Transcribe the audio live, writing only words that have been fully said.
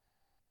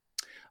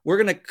we're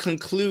going to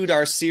conclude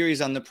our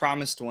series on the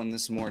Promised One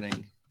this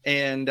morning.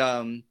 And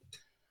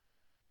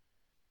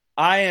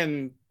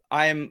I'm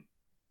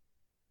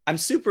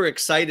super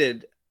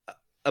excited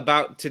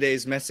about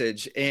today's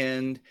message.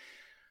 And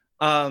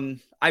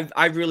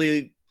I've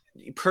really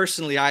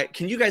personally,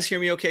 can you guys hear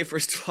me okay?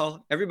 First of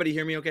all, everybody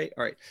hear me okay?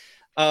 All right.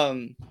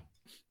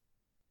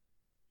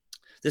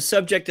 The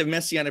subject of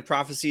Messianic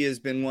prophecy has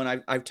been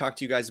one I've talked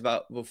to you guys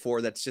about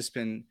before. That's just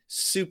been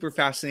super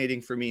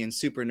fascinating for me and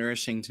super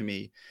nourishing to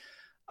me.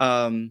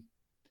 But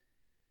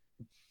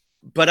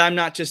I'm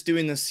not just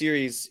doing this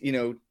series,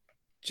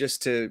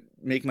 just to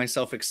make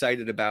myself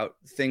excited about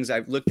things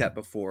I've looked at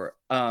before,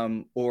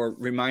 or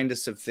remind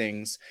us of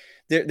things.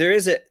 There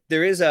is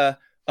a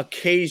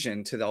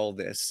occasion to all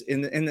this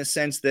in the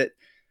sense that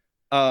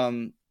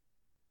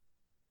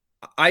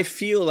I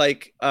feel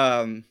like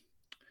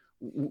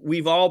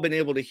we've all been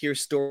able to hear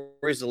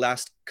stories the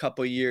last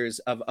couple of years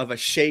of a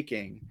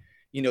shaking,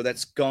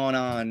 that's gone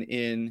on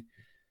in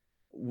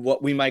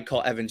what we might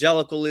call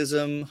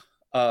evangelicalism,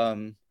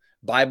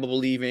 Bible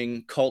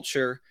believing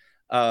culture,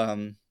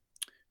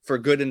 for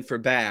good and for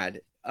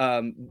bad.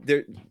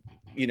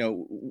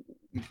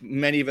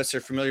 Many of us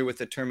are familiar with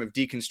the term of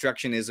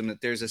deconstructionism,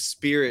 that there's a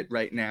spirit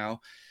right now,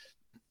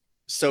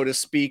 so to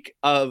speak,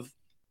 of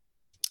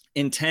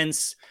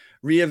intense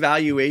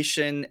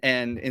reevaluation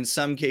and in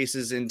some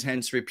cases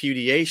intense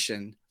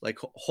repudiation, like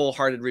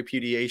wholehearted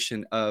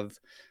repudiation of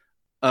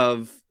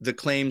the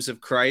claims of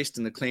Christ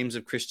and the claims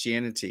of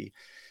Christianity.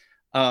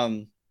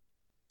 And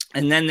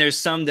then there's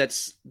some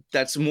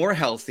that's more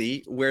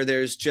healthy, where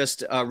there's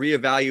just a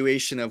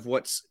reevaluation of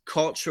what's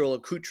cultural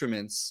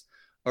accoutrements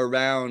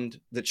around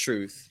the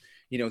truth,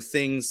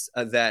 things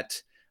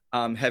that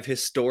have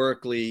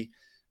historically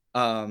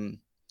been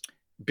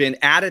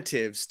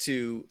additives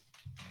to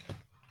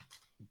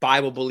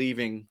Bible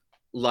believing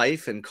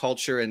life and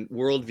culture and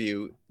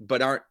worldview,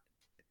 but aren't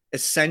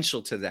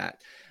essential to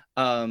that.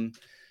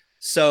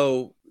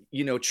 So,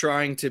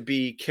 trying to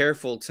be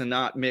careful to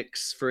not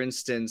mix, for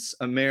instance,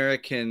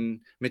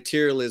 American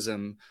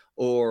materialism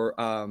or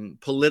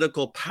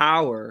political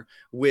power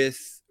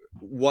with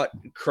what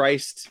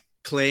Christ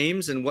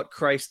claims and what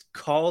Christ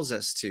calls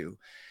us to.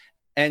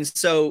 And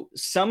so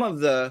some of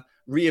the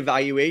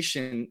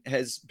reevaluation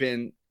has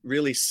been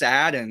really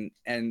sad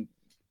and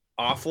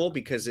awful,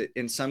 because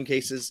in some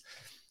cases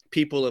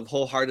people have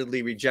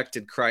wholeheartedly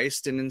rejected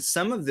Christ. And in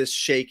some of this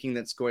shaking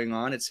that's going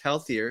on, it's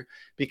healthier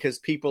because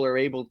people are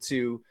able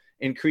to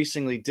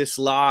increasingly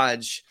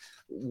dislodge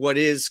what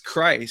is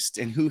Christ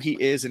and who he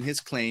is and his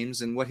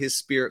claims and what his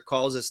spirit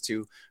calls us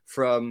to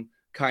from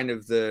kind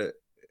of a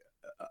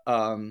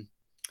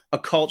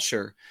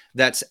culture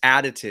that's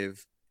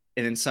additive,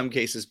 and in some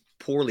cases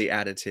poorly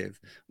additive,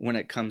 when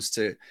it comes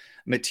to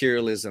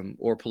materialism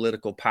or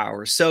political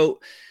power. So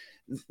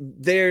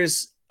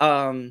there's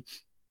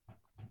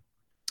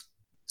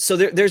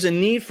there's a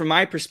need, from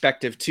my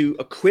perspective, to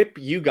equip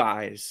you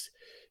guys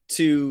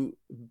to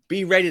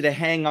be ready to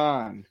hang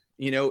on,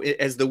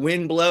 as the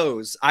wind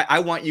blows. I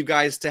want you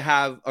guys to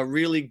have a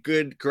really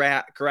good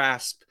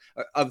grasp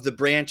of the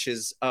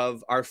branches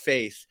of our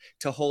faith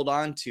to hold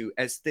on to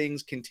as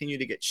things continue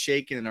to get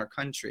shaken in our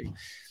country.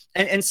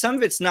 And some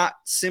of it's not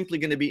simply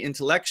going to be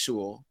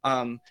intellectual.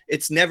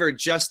 It's never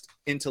just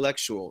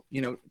intellectual.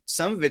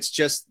 Some of it's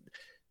just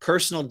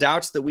personal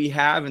doubts that we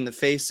have in the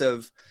face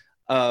of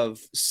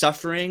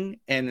suffering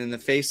and in the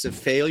face of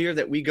failure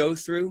that we go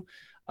through.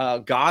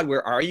 God,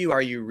 where are you?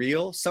 Are you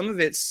real? Some of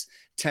it's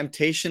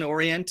temptation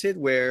oriented,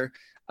 where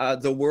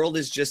the world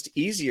is just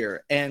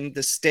easier and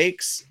the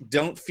stakes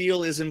don't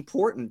feel as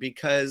important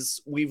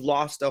because we've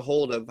lost a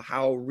hold of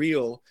how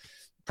real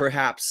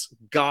perhaps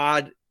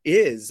God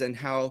is and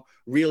how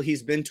real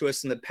he's been to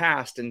us in the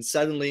past. And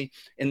suddenly,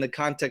 in the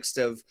context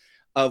of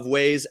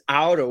ways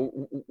out, or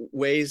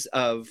ways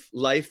of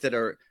life that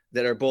are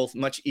both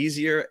much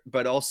easier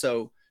but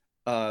also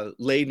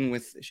laden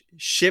with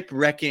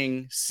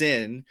shipwrecking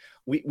sin,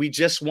 we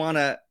just want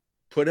to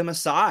put them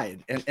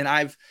aside. And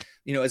I've,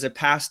 as a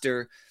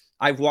pastor,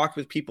 I've walked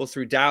with people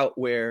through doubt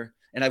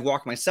and I've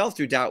walked myself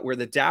through doubt, where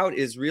the doubt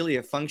is really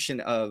a function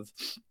of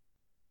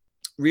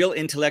real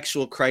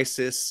intellectual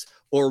crisis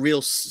or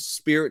real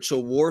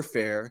spiritual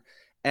warfare,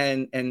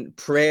 and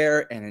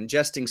prayer and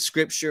ingesting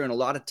scripture and a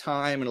lot of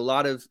time and a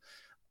lot of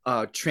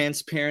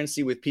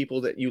transparency with people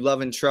that you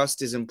love and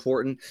trust is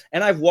important.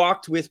 And I've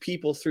walked with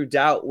people through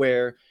doubt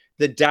where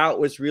the doubt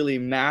was really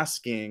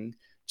masking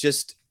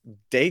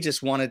they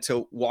just wanted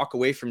to walk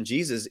away from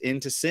Jesus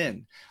into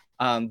sin.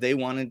 They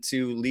wanted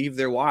to leave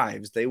their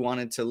wives. They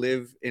wanted to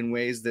live in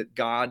ways that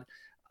God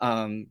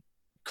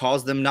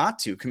calls them not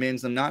to,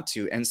 commands them not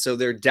to. And so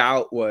their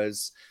doubt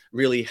was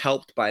really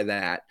helped by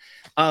that.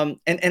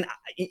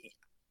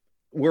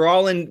 We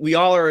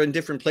all are in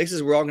different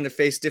places. We're all going to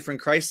face different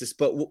crises.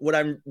 But what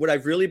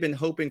I've really been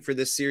hoping for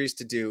this series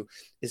to do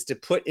is to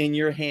put in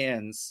your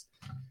hands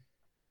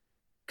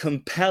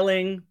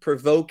compelling,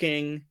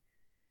 provoking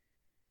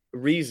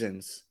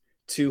reasons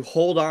to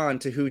hold on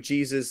to who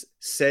Jesus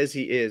says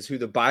he is, who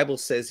the Bible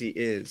says he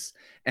is,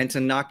 and to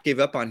not give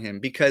up on him.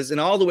 Because in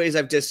all the ways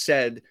I've just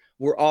said,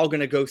 we're all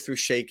going to go through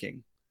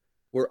shaking.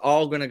 We're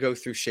all going to go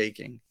through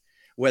shaking,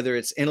 whether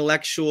it's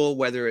intellectual,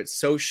 whether it's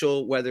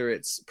social, whether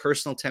it's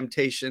personal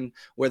temptation,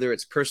 whether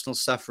it's personal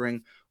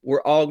suffering.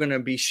 We're all going to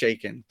be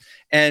shaken.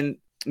 And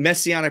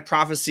Messianic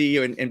prophecy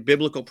and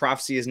biblical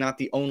prophecy is not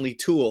the only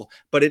tool,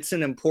 but it's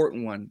an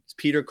important one.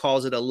 Peter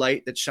calls it a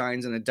light that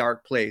shines in a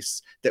dark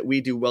place that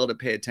we do well to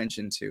pay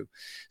attention to.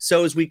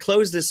 So as we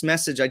close this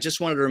message, I just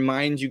wanted to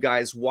remind you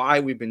guys why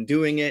we've been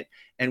doing it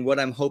and what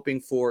I'm hoping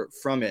for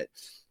from it.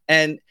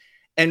 And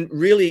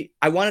really,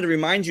 I wanted to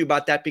remind you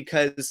about that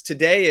because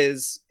today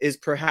is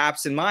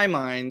perhaps, in my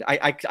mind,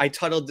 I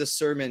titled this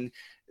sermon,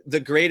 "The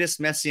Greatest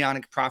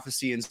Messianic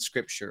Prophecy in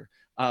Scripture."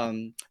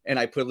 And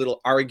I put a little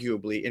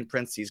 "arguably" in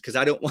parentheses because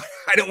I don't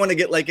want to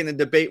get like in a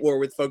debate war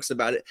with folks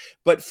about it.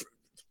 But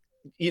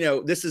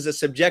this is a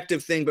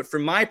subjective thing. But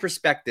from my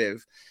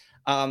perspective,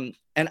 and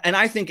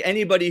I think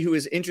anybody who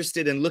is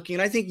interested in looking,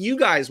 and I think you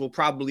guys will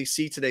probably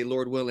see today,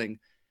 Lord willing,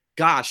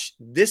 gosh,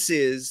 this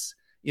is.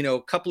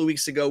 A couple of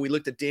weeks ago, we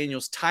looked at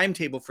Daniel's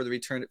timetable for the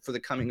return, for the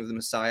coming of the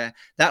Messiah.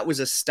 That was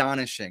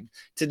astonishing.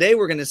 Today,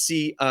 we're going to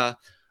see a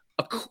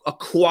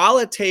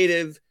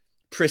qualitative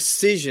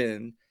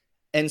precision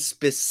and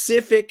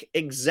specific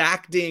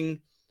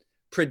exacting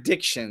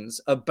predictions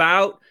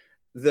about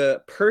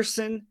the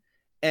person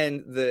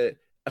and the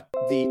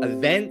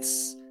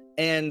events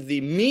and the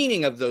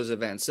meaning of those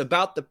events,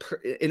 about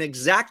an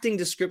exacting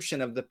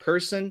description of the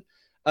person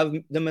of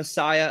the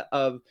Messiah,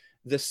 of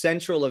the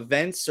central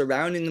events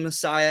surrounding the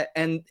Messiah,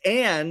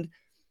 and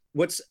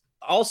what's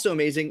also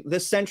amazing, the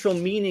central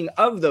meaning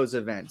of those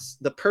events.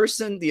 The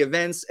person, the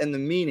events, and the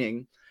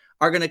meaning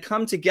are going to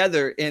come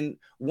together in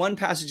one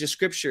passage of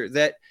scripture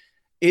that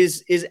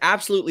is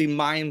absolutely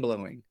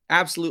mind-blowing,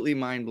 absolutely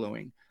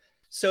mind-blowing.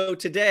 So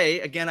today,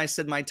 again, I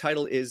said my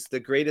title is "The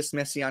Greatest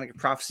Messianic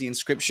Prophecy in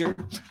Scripture,"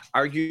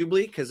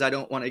 arguably, because I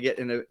don't want to get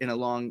in a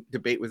long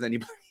debate with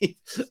anybody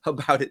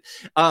about it.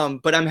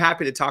 But I'm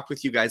happy to talk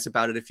with you guys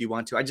about it if you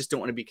want to. I just don't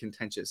want to be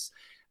contentious.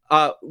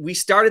 We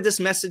started this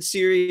message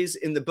series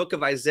in the book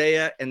of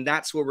Isaiah, and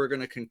that's where we're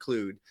going to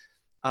conclude.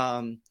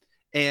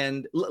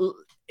 And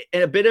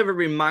a bit of a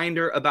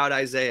reminder about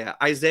Isaiah.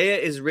 Isaiah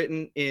is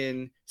written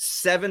in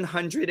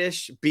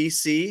 700-ish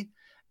BC.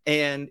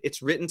 And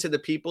it's written to the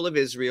people of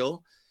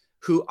Israel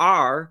who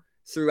are,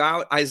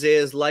 throughout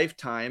Isaiah's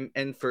lifetime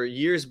and for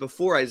years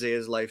before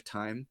Isaiah's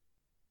lifetime,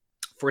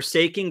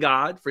 forsaking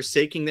God,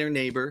 forsaking their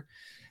neighbor.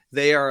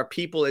 They are a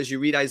people, as you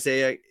read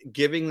Isaiah,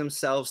 giving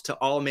themselves to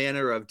all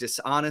manner of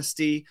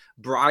dishonesty,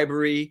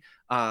 bribery,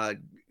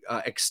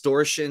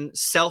 extortion,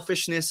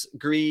 selfishness,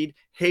 greed,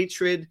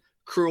 hatred,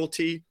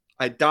 cruelty,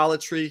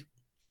 idolatry,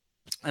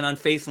 and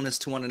unfaithfulness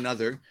to one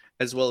another,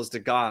 as well as to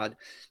God.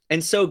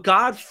 And so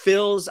God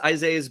fills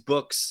Isaiah's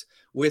books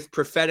with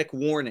prophetic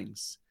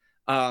warnings.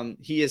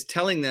 He is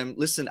telling them,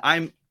 listen,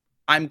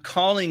 I'm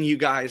calling you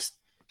guys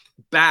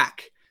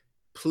back.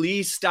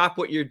 Please stop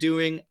what you're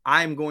doing.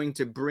 I'm going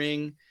to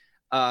bring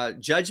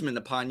judgment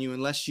upon you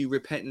unless you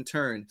repent and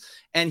turn.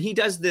 And he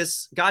does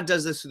this, God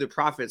does this through the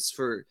prophets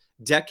for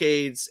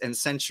decades and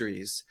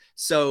centuries.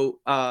 So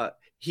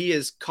he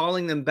is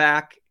calling them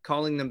back.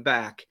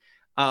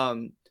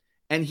 And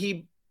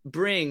he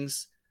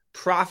brings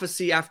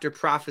prophecy after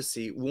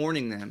prophecy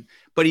warning them,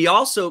 but he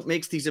also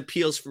makes these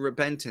appeals for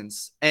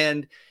repentance,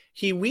 and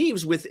he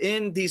weaves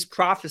within these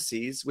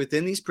prophecies,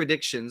 within these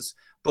predictions,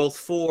 both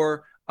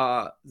for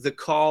the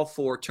call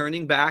for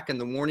turning back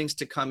and the warnings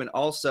to come, and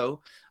also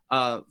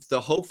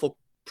the hopeful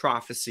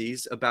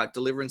prophecies about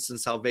deliverance and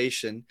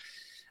salvation.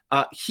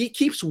 He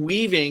keeps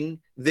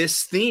weaving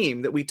this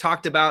theme that we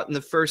talked about in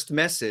the first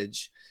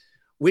message,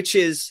 which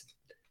is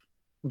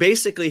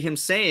basically him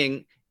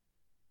saying,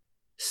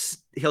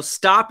 he'll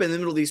stop in the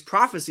middle of these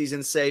prophecies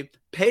and say,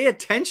 pay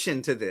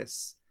attention to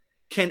this.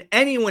 Can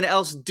anyone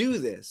else do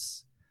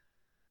this?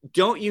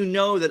 Don't you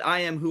know that I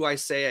am who I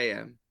say I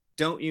am?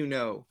 Don't you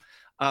know?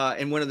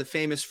 And one of the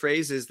famous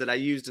phrases that I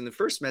used in the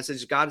first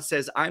message, God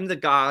says, I'm the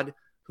God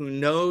who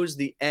knows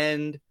the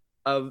end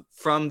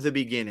from the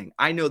beginning.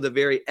 I know the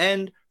very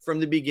end from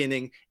the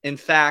beginning. In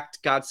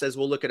fact, God says,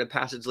 we'll look at a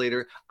passage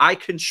later, I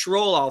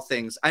control all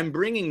things. I'm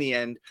bringing the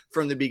end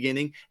from the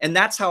beginning. And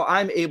that's how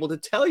I'm able to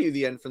tell you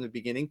the end from the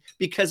beginning,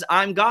 because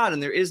I'm God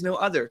and there is no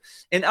other.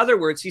 In other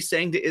words, he's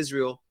saying to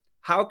Israel,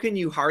 how can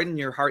you harden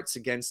your hearts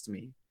against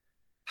me?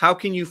 How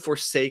can you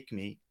forsake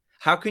me?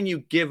 How can you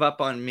give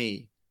up on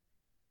me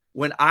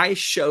when I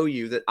show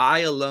you that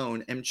I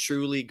alone am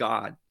truly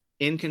God,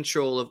 in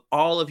control of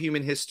all of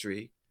human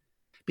history,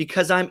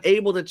 because I'm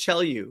able to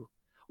tell you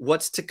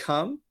what's to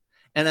come,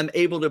 and I'm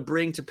able to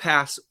bring to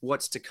pass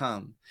what's to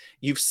come.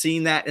 You've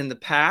seen that in the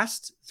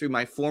past through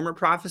my former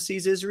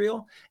prophecies,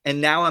 Israel, and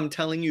now I'm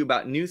telling you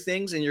about new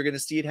things, and you're going to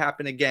see it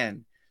happen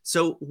again.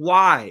 So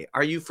why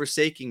are you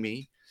forsaking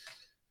me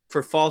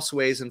for false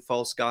ways and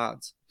false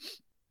gods?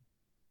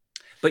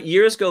 But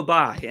years go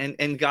by,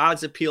 and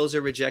God's appeals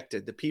are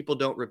rejected. The people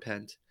don't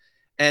repent.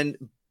 And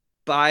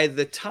by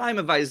the time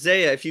of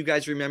Isaiah, if you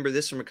guys remember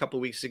this from a couple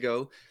weeks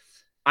ago,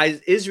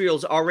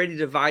 Israel's already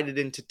divided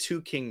into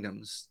two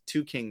kingdoms.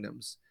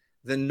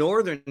 The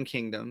northern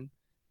kingdom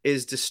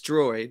is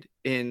destroyed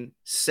in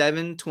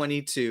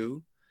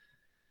 722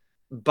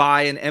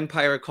 by an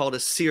empire called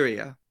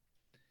Assyria.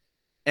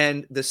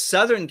 And the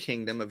southern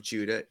kingdom of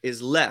Judah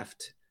is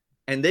left,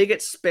 and they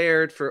get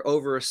spared for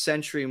over a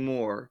century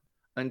more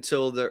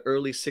until the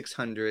early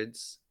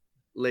 600s,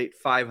 late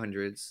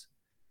 500s.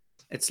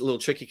 It's a little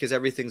tricky because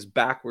everything's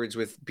backwards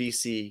with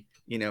BC,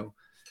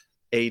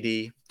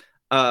 AD.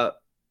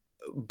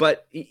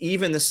 But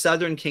even the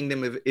southern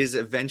kingdom is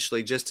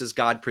eventually, just as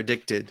God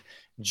predicted,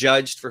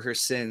 judged for her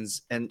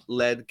sins and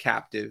led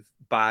captive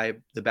by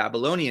the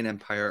Babylonian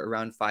Empire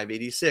around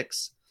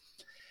 586.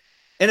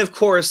 And of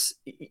course,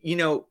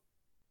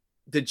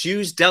 the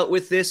Jews dealt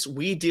with this.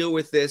 We deal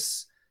with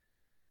this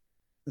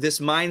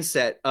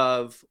mindset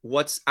of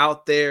what's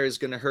out there is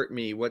going to hurt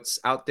me. What's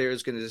out there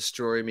is going to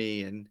destroy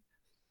me. And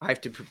I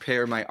have to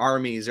prepare my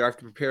armies, or I have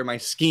to prepare my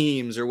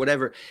schemes, or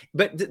whatever.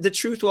 But the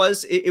truth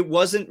was, it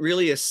wasn't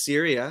really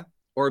Assyria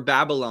or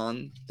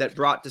Babylon that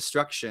brought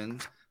destruction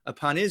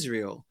upon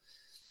Israel.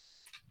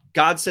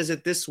 God says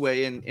it this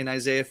way in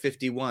Isaiah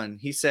 51.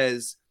 He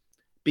says,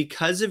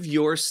 because of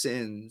your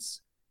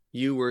sins,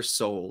 you were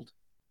sold.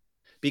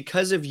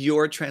 Because of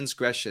your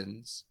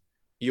transgressions,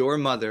 your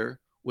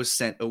mother was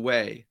sent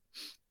away.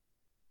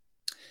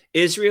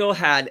 Israel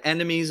had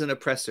enemies and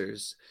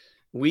oppressors.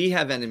 We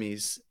have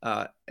enemies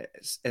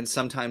and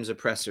sometimes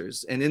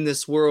oppressors. And in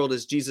this world,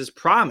 as Jesus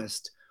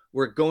promised,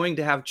 we're going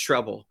to have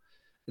trouble.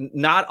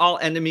 Not all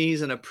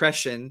enemies and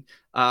oppression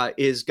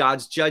is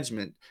God's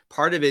judgment.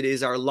 Part of it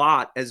is our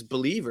lot as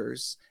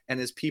believers and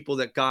as people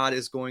that God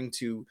is going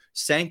to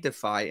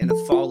sanctify in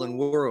a fallen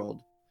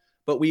world.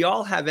 But we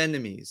all have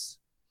enemies.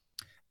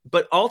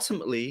 But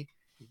ultimately,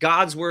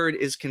 God's word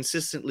is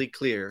consistently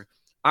clear.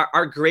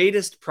 Our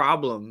greatest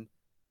problem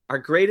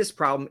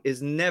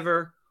is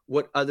never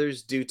what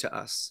others do to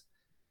us.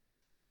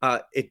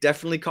 It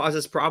definitely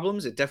causes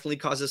problems. It definitely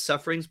causes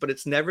sufferings, but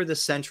it's never the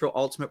central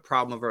ultimate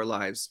problem of our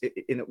lives.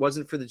 And it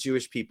wasn't for the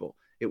Jewish people.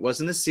 It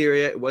wasn't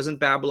Assyria. It wasn't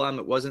Babylon.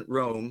 It wasn't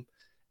Rome.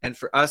 And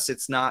for us,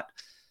 it's not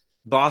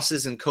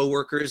bosses and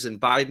coworkers and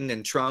Biden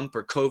and Trump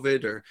or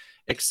COVID or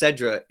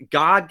etc.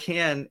 God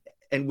can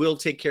and will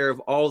take care of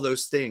all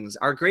those things.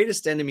 Our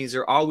greatest enemies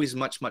are always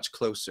much, much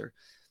closer.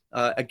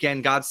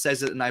 Again, God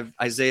says it in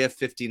Isaiah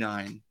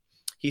 59.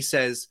 He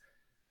says,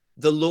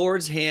 the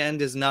Lord's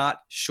hand is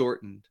not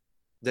shortened,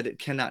 that it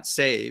cannot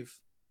save,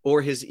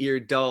 or his ear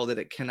dull, that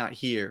it cannot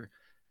hear.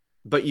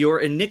 But your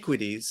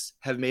iniquities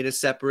have made a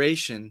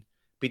separation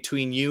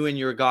between you and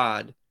your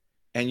God,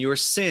 and your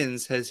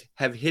sins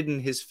have hidden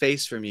his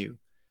face from you,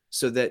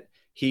 so that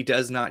he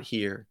does not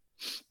hear.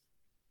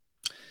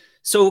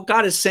 So what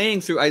God is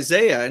saying through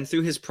Isaiah and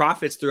through his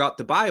prophets throughout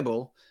the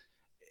Bible,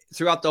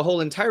 throughout the whole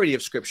entirety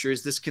of Scripture,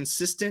 is this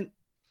consistent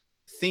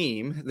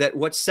theme that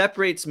what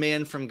separates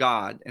man from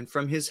God and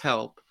from his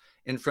help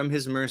and from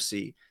his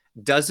mercy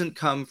doesn't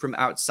come from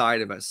outside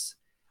of us.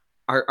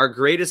 Our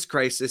greatest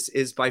crisis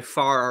is by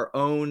far our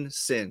own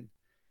sin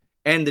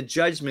and the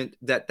judgment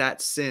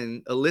that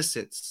sin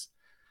elicits.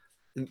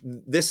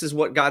 This is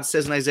what God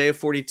says in Isaiah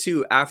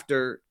 42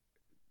 after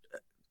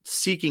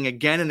seeking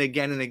again and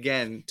again and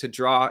again to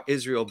draw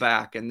Israel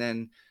back and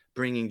then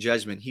bringing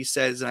judgment. He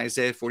says in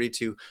Isaiah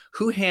 42,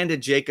 who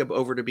handed Jacob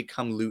over to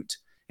become loot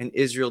and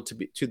Israel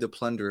to the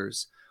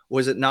plunderers?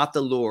 Was it not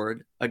the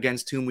Lord,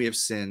 against whom we have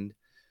sinned?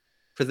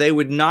 For they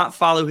would not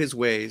follow his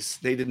ways.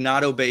 They did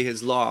not obey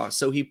his law.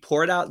 So he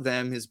poured out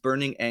them his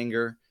burning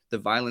anger, the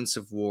violence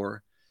of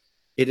war.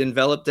 It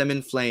enveloped them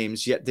in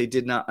flames, yet they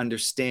did not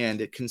understand.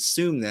 It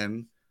consumed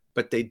them,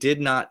 but they did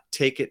not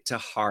take it to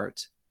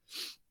heart.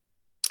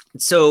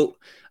 So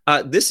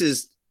this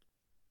is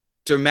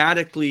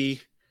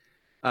dramatically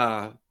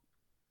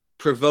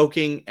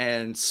provoking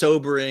and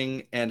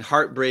sobering and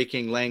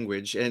heartbreaking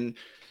language. And,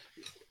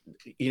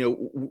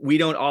 we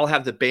don't all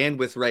have the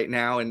bandwidth right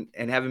now and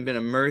haven't been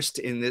immersed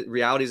in the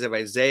realities of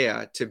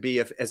Isaiah to be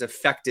as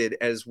affected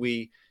as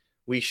we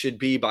should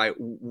be by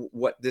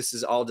what this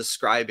is all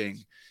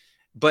describing.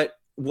 But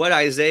what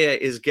Isaiah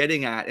is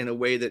getting at in a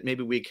way that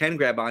maybe we can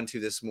grab onto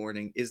this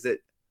morning is that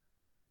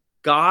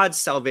God's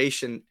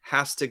salvation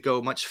has to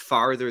go much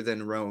farther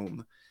than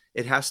Rome.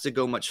 It has to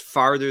go much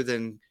farther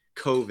than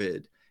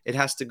COVID. It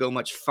has to go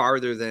much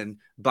farther than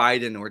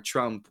Biden or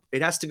Trump.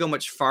 It has to go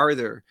much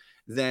farther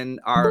than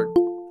our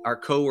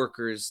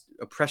coworkers'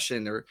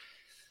 oppression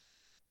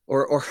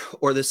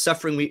or the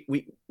suffering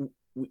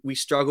we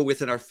struggle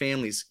with in our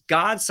families.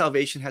 God's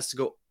salvation has to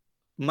go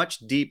much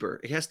deeper.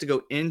 It has to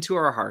go into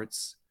our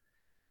hearts,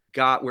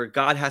 where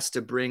God has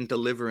to bring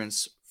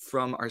deliverance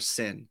from our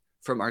sin,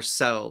 from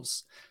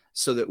ourselves,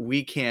 so that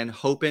we can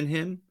hope in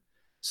him,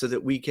 so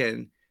that we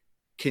can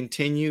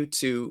continue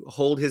to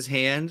hold his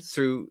hand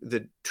through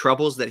the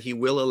troubles that he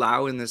will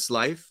allow in this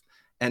life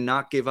and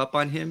not give up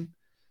on him,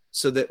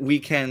 so that we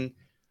can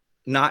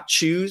not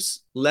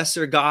choose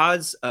lesser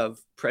gods of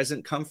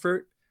present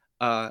comfort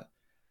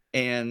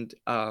and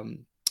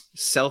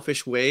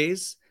selfish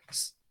ways,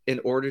 in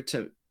order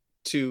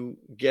to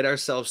get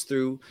ourselves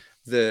through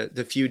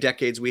the few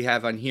decades we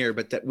have on here,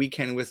 but that we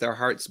can with our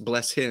hearts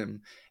bless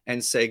him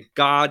and say,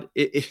 God,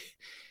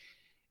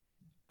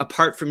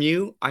 apart from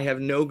you, I have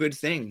no good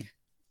thing.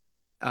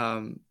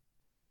 And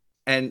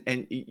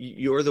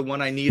you're the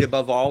one I need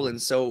above all.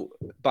 And so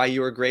by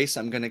your grace,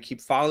 I'm going to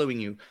keep following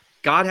you.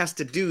 God has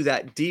to do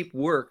that deep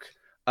work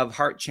of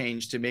heart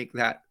change to make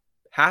that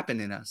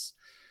happen in us.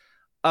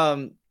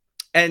 And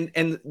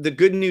the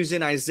good news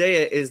in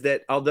Isaiah is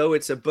that although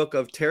it's a book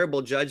of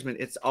terrible judgment,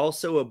 it's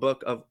also a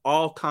book of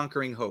all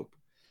conquering hope,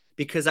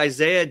 because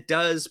Isaiah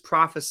does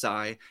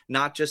prophesy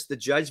not just the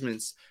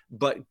judgments,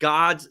 but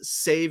God's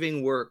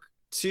saving work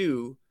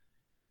to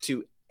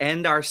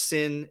end our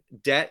sin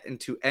debt and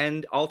to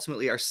end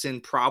ultimately our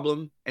sin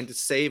problem and to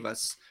save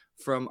us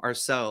from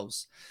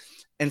ourselves.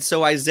 And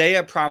so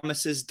Isaiah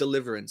promises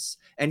deliverance,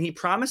 and he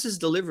promises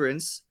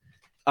deliverance,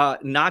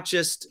 not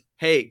just,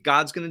 hey,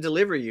 God's going to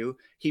deliver you.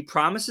 He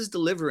promises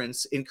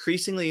deliverance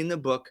increasingly in the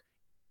book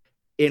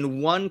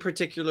in one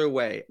particular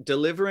way,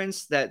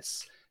 deliverance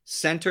that's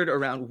centered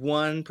around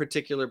one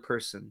particular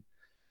person.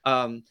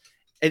 And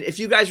if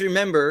you guys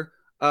remember,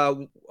 a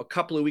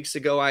couple of weeks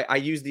ago, I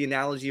used the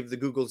analogy of the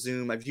Google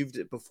Zoom. I've used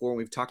it before.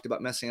 We've talked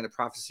about Messianic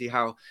prophecy,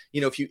 how,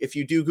 if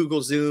you do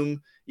Google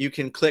Zoom, you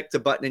can click the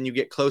button and you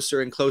get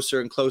closer and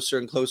closer and closer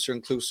and closer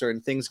and closer,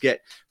 and things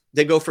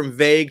they go from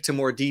vague to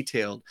more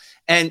detailed.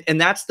 And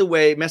that's the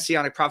way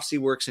Messianic prophecy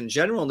works in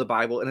general in the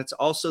Bible. And it's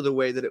also the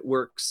way that it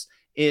works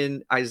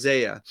in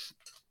Isaiah.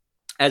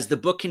 As the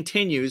book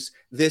continues,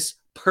 this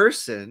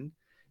person,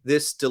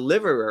 this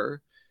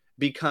deliverer,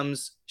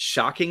 becomes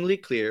shockingly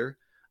clear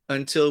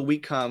until we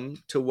come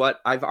to what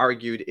I've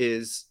argued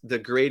is the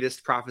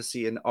greatest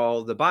prophecy in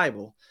all the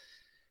Bible.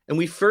 And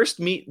we first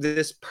meet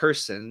this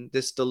person,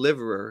 this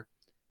deliverer,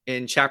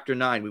 in chapter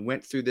 9. We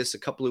went through this a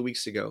couple of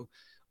weeks ago,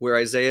 where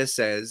Isaiah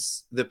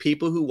says, the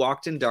people who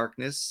walked in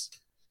darkness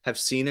have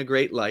seen a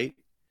great light.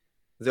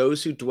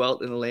 Those who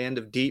dwelt in a land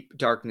of deep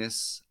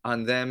darkness,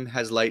 on them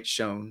has light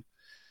shone.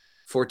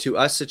 For to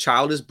us a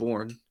child is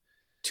born,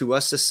 to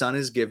us a son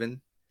is given,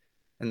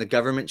 and the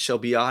government shall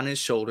be on his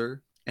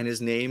shoulder, and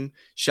his name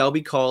shall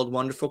be called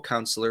Wonderful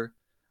Counselor,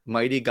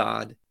 Mighty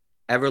God,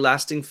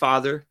 Everlasting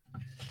Father,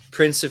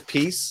 Prince of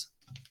Peace.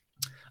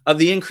 Of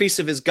the increase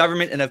of his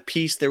government and of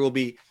peace there will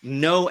be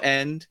no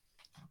end,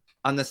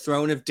 on the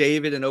throne of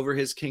David and over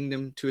his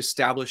kingdom, to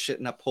establish it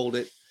and uphold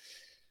it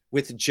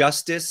with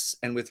justice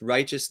and with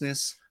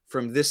righteousness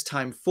from this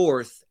time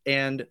forth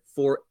and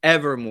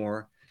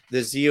forevermore.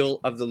 The zeal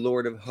of the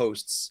Lord of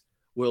hosts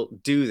will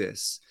do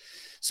this.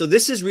 So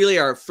this is really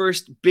our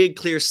first big,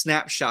 clear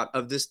snapshot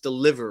of this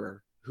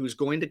deliverer who's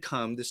going to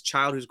come, this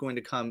child who's going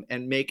to come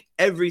and make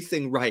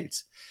everything right.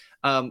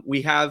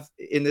 We have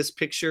in this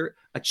picture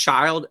a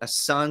child, a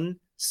son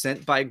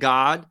sent by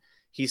God.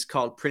 He's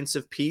called Prince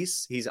of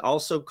Peace. He's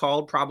also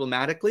called,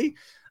 problematically,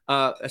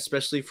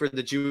 especially for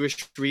the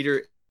Jewish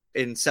reader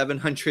in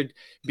 700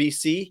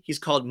 BC, he's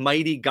called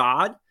Mighty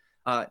God.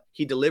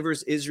 He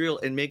delivers Israel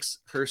and makes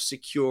her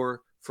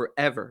secure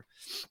forever.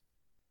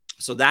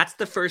 So that's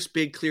the first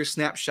big clear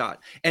snapshot.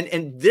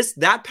 And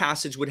that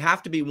passage would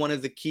have to be one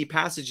of the key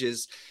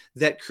passages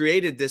that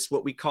created this,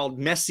 what we called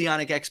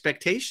messianic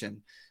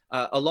expectation,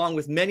 along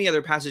with many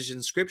other passages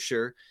in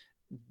Scripture.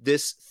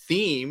 This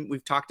theme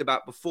we've talked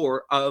about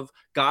before of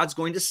God's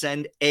going to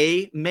send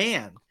a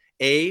man,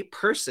 a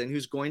person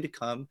who's going to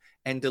come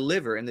and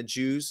deliver. And the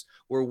Jews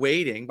were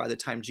waiting, by the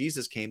time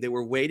Jesus came, they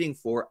were waiting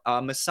for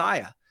a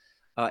Messiah,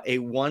 a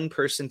one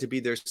person to be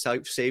their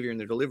savior and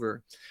their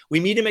deliverer. We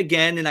meet him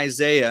again in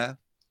Isaiah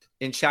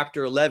in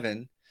chapter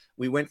 11.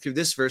 We went through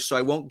this verse, so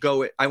I won't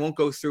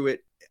go through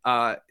it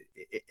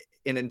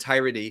in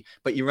entirety,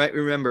 but you might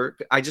remember,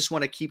 I just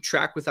want to keep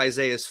track with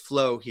Isaiah's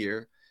flow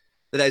here,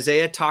 that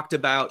Isaiah talked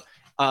about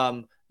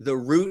the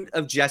root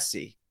of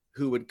Jesse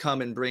who would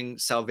come and bring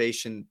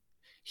salvation.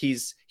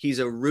 He's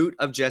a root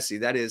of Jesse.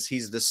 That is,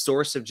 he's the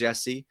source of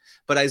Jesse.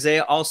 But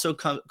Isaiah also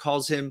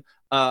calls him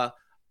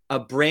a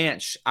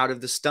branch out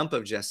of the stump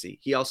of Jesse.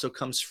 He also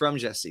comes from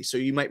Jesse. So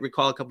you might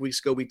recall a couple weeks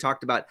ago, we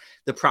talked about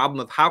the problem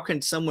of how can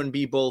someone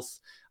be both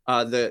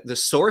the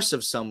source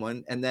of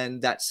someone and then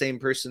that same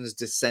person's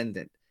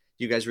descendant.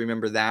 You guys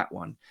remember that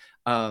one.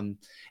 And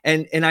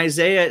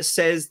Isaiah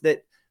says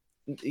that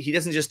he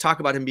doesn't just talk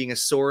about him being a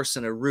source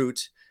and a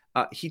root.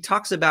 He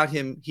talks about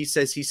him. He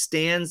says he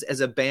stands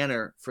as a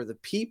banner for the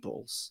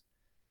peoples,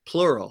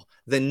 plural.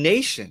 The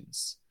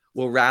nations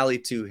will rally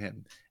to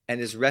him, and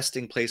his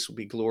resting place will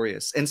be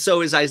glorious. And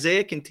so as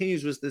Isaiah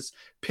continues with this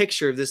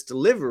picture of this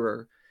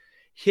deliverer,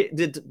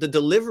 the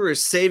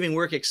deliverer's saving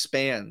work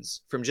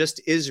expands from just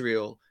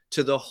Israel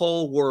to the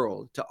whole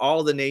world, to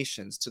all the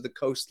nations, to the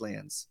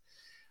coastlands.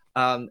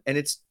 And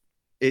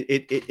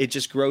it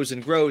just grows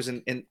and grows.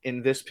 And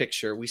in this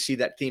picture, we see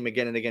that theme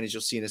again and again, as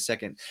you'll see in a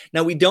second.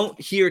 Now, we don't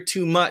hear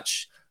too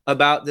much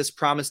about this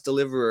promised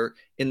deliverer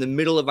in the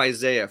middle of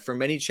Isaiah. For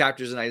many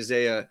chapters in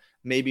Isaiah,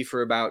 maybe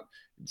for about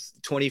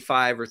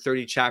 25 or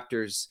 30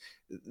 chapters,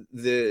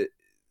 the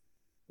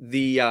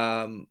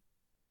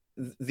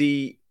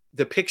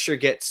the picture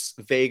gets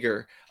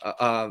vaguer,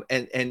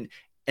 and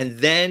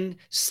then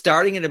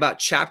starting at about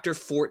chapter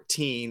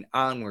 14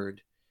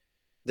 onward,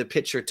 the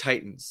picture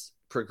tightens,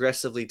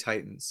 progressively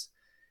tightens.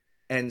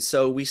 And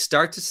so we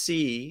start to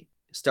see,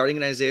 starting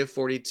in Isaiah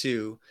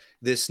 42,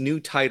 this new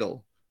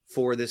title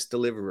for this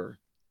deliverer.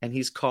 And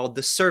he's called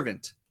the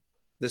servant.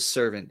 The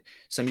servant.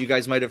 Some of you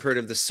guys might have heard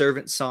of the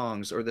servant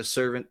songs, or the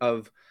servant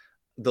of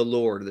the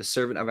Lord, the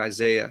servant of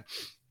Isaiah.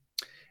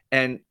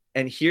 And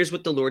here's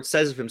what the Lord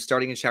says of him,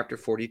 starting in chapter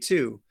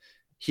 42.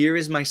 Here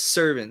is my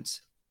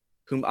servant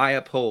whom I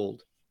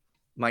uphold,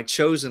 my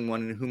chosen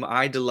one in whom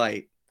I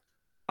delight.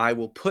 I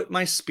will put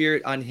my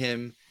spirit on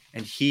him,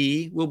 and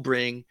he will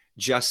bring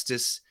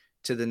justice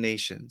to the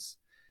nations.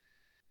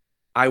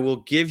 I will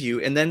give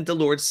you, and then the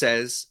Lord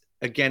says,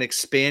 again,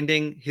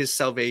 expanding his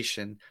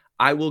salvation,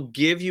 I will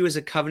give you as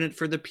a covenant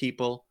for the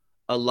people,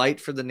 a light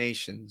for the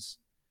nations,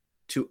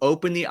 to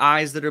open the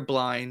eyes that are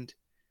blind,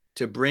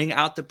 to bring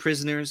out the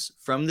prisoners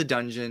from the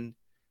dungeon,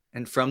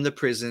 and from the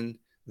prison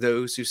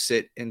those who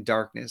sit in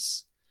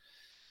darkness.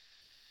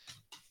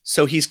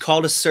 So he's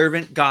called a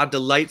servant. God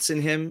delights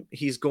in him.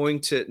 He's going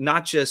to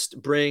not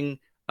just bring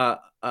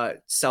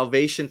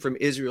salvation from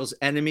Israel's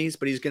enemies,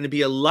 but he's going to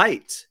be a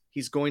light.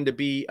 He's going to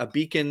be a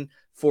beacon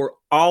for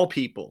all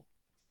people,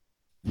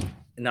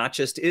 not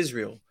just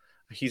Israel.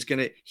 He's going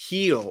to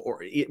heal,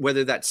 or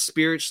whether that's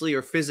spiritually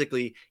or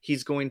physically,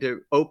 he's going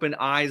to open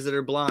eyes that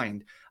are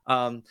blind.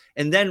 And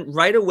then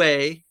right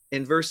away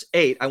in verse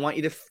 8, I want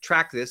you to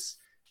track this.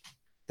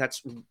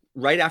 That's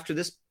right after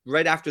this,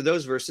 right after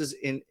those verses,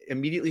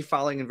 immediately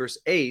following in verse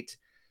 8,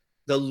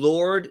 the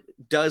Lord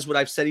does what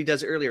I've said he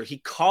does earlier. He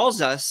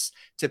calls us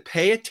to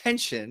pay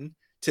attention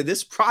to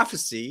this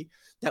prophecy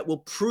that will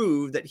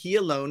prove that he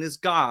alone is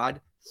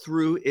God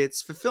through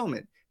its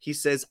fulfillment. He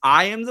says,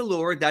 I am the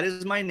Lord, that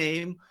is my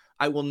name.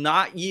 I will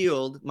not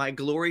yield my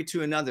glory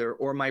to another,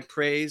 or my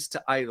praise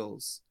to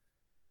idols.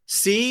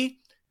 See,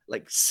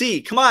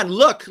 come on,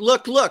 look.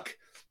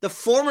 The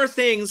former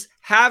things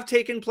have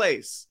taken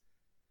place.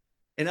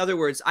 In other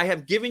words, I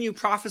have given you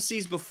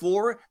prophecies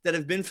before that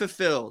have been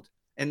fulfilled.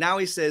 And now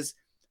he says,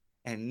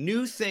 and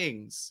new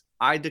things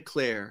I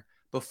declare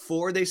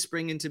before they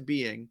spring into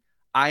being,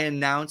 I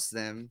announce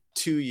them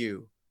to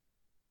you.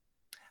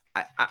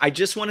 I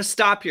just want to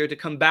stop here to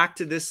come back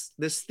to this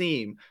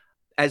theme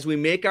as we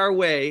make our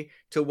way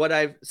to what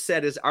I've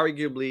said is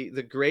arguably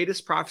the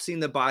greatest prophecy in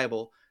the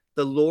Bible.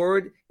 The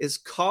Lord is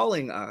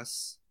calling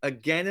us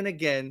again and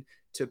again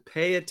to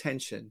pay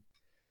attention,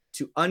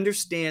 to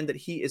understand that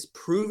he is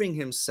proving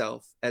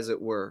himself, as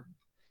it were,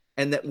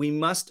 and that we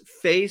must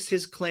face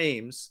his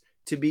claims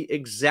to be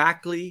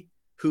exactly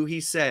who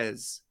he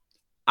says.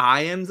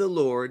 I am the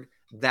Lord,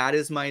 that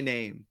is my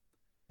name.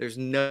 There's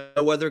no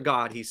other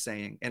God, he's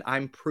saying, and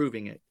I'm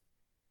proving it.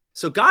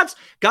 So God's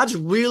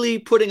really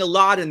putting a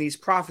lot in these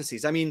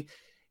prophecies. I mean,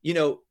 you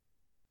know,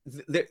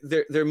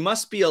 there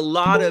must be a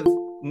lot of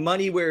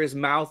money where his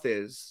mouth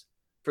is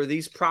for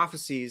these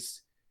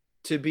prophecies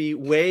to be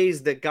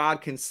ways that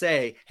God can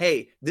say,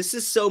 hey, this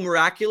is so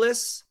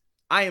miraculous.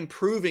 I am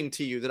proving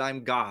to you that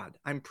I'm God.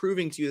 I'm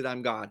proving to you that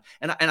I'm God.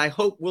 And I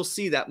hope we'll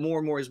see that more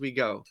and more as we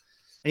go.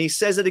 And he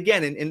says it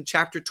again in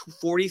chapter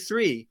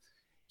 43.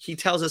 He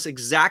tells us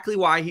exactly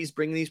why he's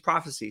bringing these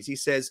prophecies. He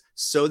says,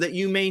 so that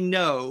you may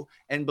know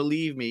and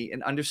believe me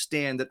and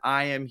understand that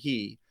I am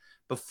he.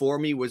 Before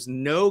me was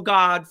no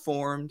God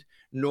formed,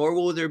 nor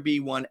will there be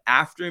one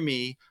after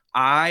me.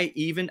 I,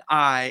 even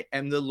I,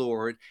 am the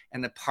Lord,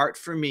 and apart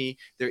from me,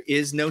 there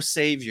is no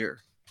Savior.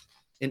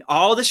 In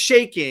all the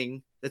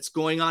shaking that's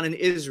going on in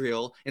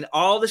Israel, in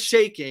all the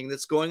shaking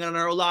that's going on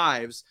in our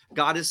lives,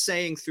 God is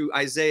saying through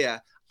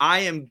Isaiah, I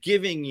am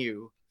giving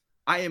you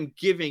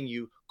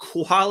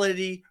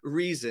quality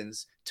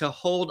reasons to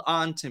hold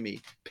on to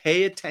me.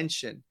 Pay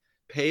attention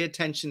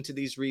to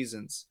these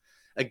reasons.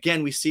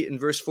 Again, we see it in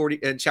verse 40,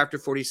 in chapter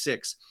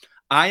 46.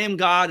 I am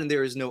God and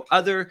there is no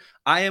other.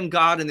 I am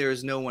God and there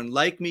is no one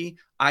like me.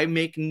 I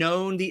make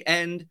known the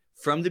end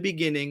from the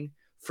beginning,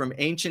 from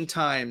ancient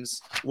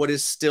times, what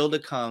is still to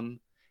come.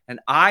 And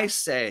I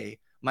say,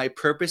 my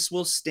purpose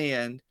will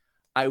stand.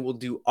 I will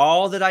do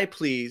all that I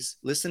please.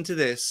 Listen to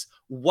this.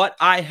 What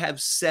I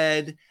have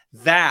said,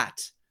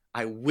 that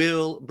I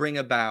will bring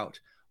about.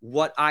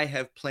 What I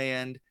have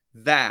planned,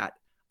 that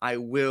I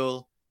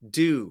will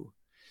do.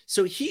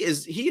 So he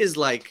is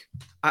like,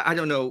 I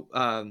don't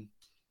know.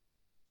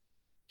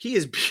 He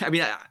is, I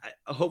mean,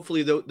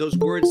 hopefully those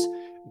words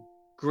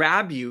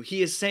grab you.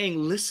 He is saying,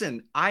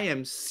 listen, I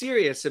am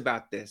serious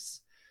about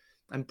this.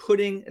 I'm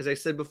putting, as I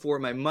said before,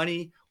 my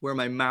money where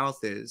my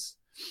mouth is.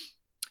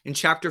 In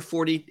chapter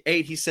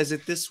 48, he says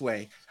it this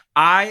way.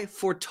 I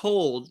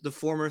foretold the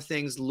former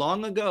things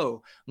long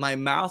ago. My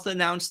mouth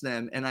announced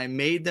them and I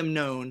made them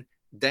known.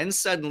 Then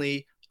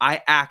suddenly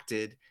I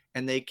acted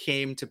and they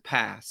came to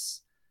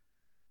pass.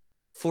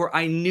 For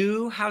I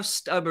knew how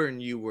stubborn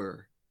you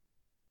were.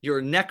 Your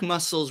neck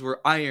muscles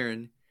were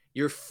iron.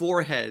 Your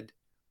forehead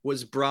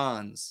was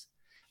bronze.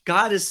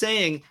 God is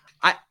saying,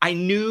 I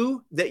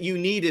knew that you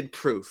needed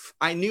proof.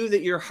 I knew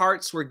that your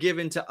hearts were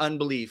given to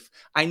unbelief.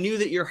 I knew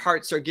that your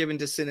hearts are given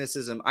to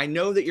cynicism. I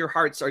know that your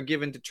hearts are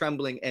given to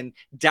trembling and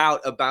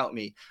doubt about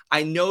me.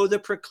 I know the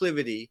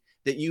proclivity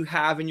that you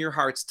have in your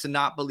hearts to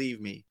not believe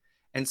me.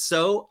 And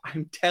so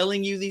I'm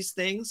telling you these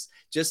things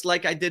just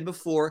like I did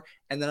before,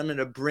 and then I'm going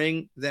to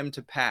bring them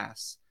to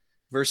pass.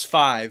 Verse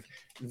 5,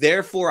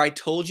 therefore I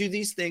told you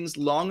these things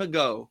long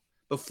ago.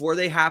 Before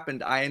they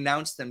happened, I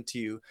announced them to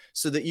you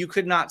so that you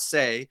could not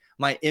say,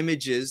 my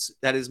images,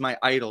 that is my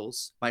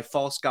idols, my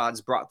false gods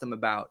brought them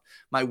about.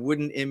 My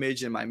wooden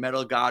image and my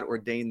metal god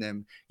ordained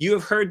them. You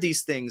have heard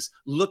these things.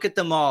 Look at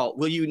them all.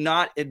 Will you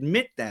not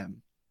admit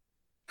them?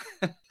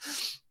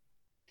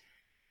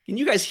 Can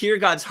you guys hear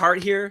God's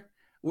heart here?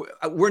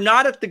 We're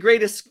not at the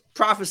greatest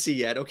prophecy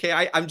yet,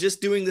 okay? I'm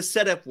just doing the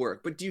setup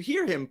work. But do you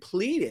hear him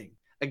pleading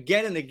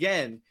again and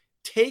again?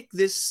 Take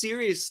this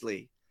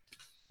seriously.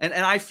 And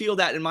I feel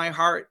that in my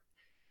heart,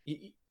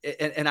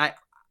 and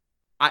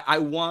I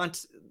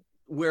want,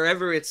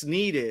 wherever it's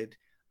needed,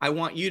 I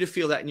want you to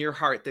feel that in your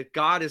heart, that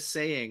God is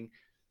saying,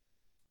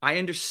 I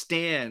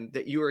understand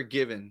that you are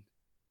given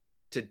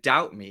to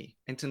doubt me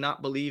and to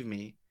not believe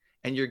me,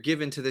 and you're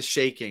given to the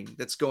shaking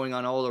that's going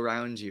on all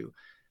around you.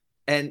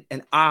 And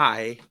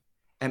I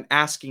am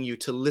asking you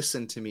to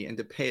listen to me and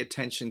to pay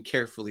attention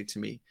carefully to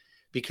me,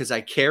 because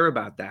I care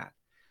about that.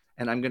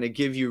 And I'm going to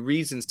give you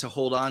reasons to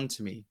hold on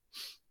to me.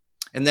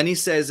 And then he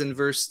says in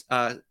verse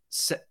halfway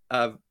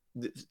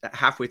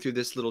through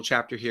this little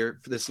chapter here,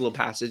 for this little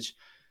passage,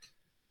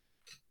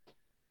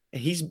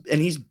 and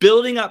he's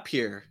building up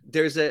here.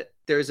 There's a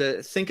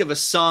think of a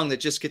song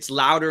that just gets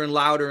louder and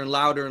louder and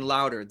louder and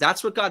louder.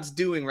 That's what God's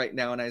doing right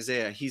now in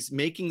Isaiah. He's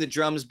making the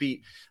drums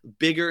beat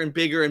bigger and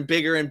bigger and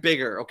bigger and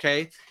bigger.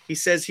 Okay. He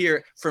says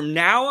here, from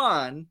now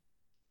on,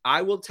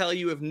 I will tell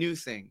you of new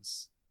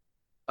things,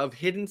 of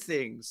hidden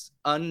things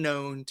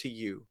unknown to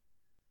you.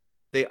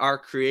 They are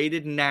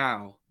created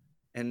now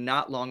and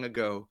not long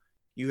ago.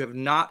 You have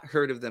not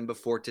heard of them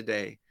before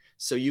today.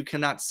 So you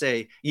cannot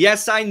say,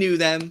 yes, I knew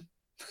them.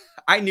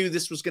 I knew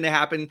this was going to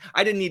happen.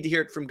 I didn't need to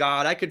hear it from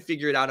God. I could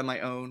figure it out on my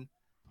own.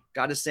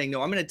 God is saying,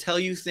 no, I'm going to tell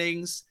you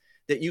things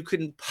that you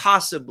couldn't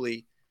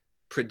possibly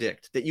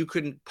predict, that you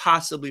couldn't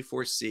possibly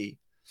foresee.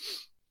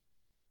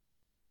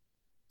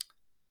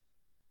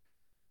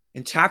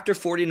 In chapter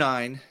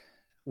 49,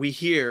 we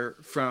hear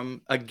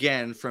from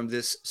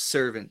this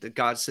servant that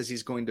God says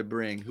he's going to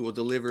bring, who will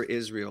deliver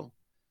Israel.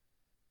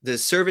 The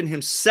servant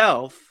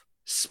himself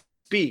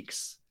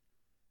speaks.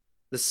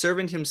 The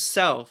servant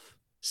himself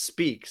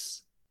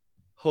speaks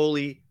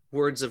holy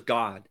words of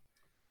God.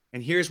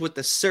 And here's what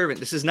the servant,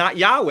 this is not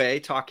Yahweh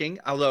talking,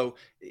 although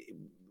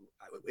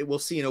we'll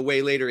see in a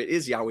way later it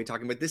is Yahweh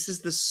talking, but this is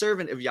the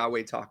servant of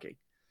Yahweh talking.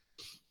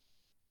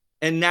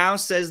 And now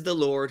says the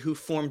Lord, who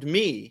formed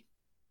me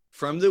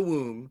from the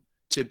womb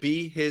to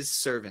be his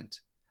servant.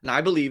 And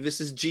I believe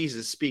this is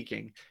Jesus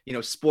speaking,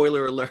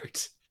 spoiler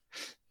alert.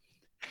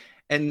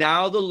 And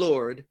now the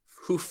Lord,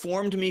 who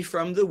formed me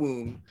from the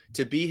womb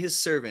to be his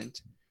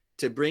servant,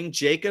 to bring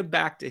Jacob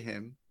back to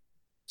him,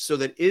 so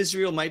that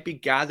Israel might be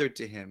gathered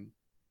to him.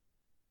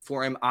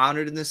 For I'm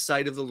honored in the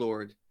sight of the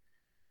Lord,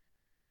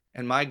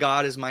 and my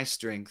God is my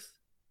strength.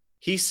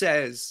 He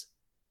says,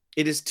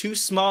 it is too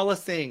small a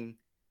thing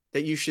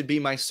that you should be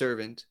my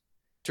servant,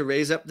 to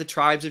raise up the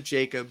tribes of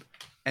Jacob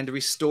and to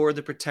restore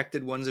the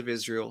protected ones of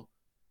Israel.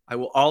 I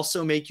will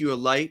also make you a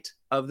light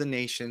of the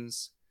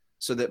nations,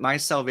 so that my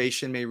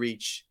salvation may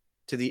reach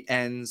to the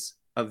ends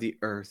of the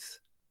earth.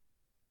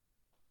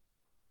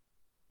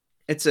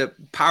 It's a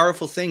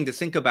powerful thing to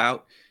think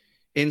about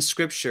in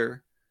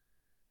Scripture.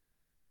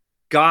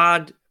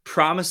 God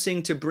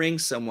promising to bring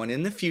someone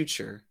in the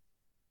future,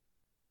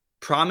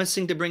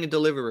 promising to bring a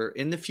deliverer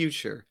in the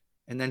future,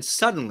 and then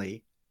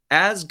suddenly,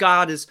 as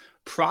God is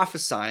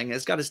prophesying,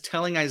 as God is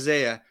telling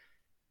Isaiah,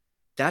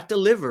 that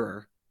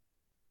deliverer,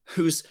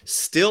 who's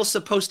still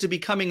supposed to be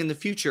coming in the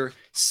future,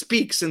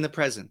 speaks in the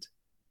present.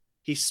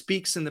 He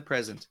speaks in the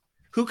present.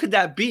 Who could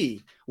that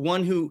be?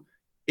 One who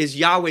is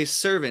Yahweh's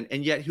servant,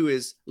 and yet who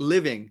is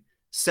living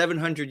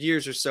 700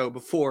 years or so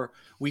before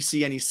we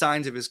see any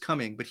signs of his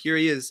coming. But here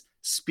he is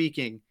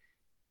speaking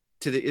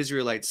to the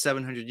Israelites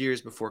 700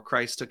 years before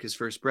Christ took his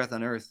first breath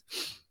on earth.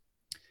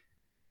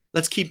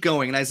 Let's keep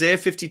going. In Isaiah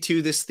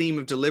 52, this theme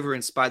of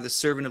deliverance by the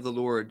servant of the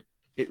Lord,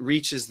 it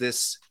reaches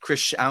this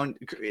crescendo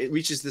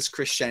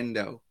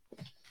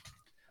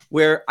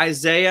where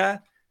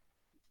Isaiah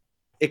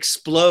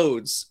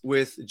explodes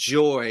with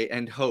joy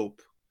and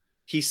hope.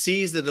 He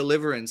sees the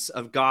deliverance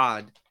of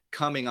God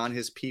coming on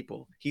his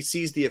people. He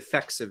sees the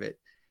effects of it.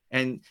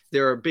 And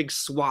there are big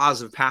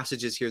swaths of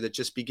passages here that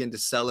just begin to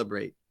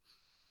celebrate.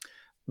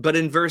 But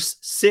in verse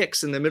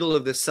 6, in the middle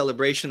of this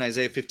celebration,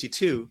 Isaiah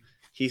 52,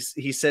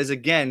 he says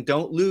again,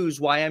 don't lose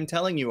why I'm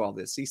telling you all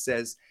this. He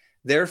says,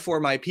 therefore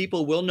my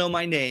people will know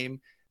my name.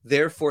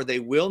 Therefore they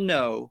will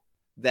know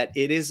that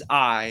it is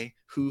I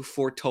who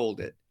foretold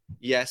it.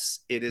 Yes,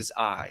 it is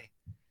I.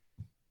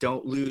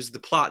 Don't lose the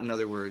plot, in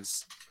other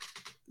words.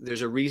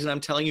 There's a reason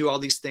I'm telling you all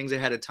these things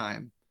ahead of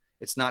time.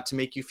 It's not to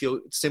make you feel,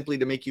 simply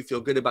to make you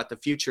feel good about the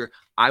future.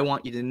 I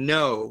want you to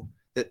know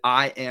that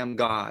I am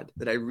God,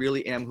 that I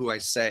really am who I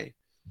say.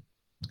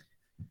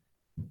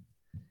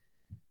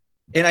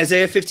 In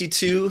Isaiah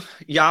 52,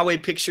 Yahweh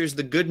pictures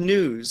the good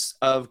news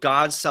of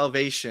God's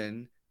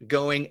salvation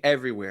going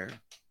everywhere.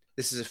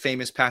 This is a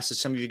famous passage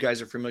some of you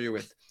guys are familiar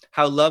with.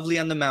 How lovely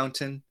on the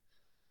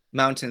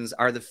mountains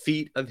are the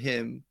feet of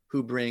him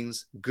who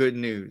brings good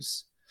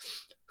news,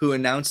 who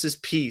announces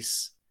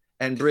peace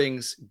and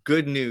brings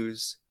good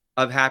news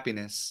of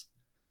happiness.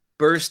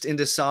 Burst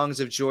into songs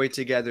of joy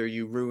together,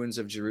 you ruins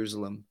of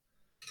Jerusalem.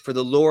 For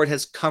the Lord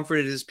has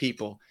comforted his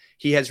people.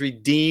 He has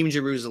redeemed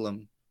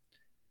Jerusalem.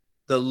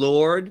 The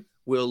Lord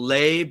will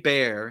lay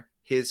bare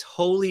his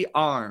holy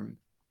arm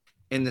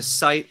in the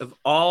sight of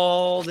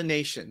all the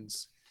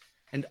nations,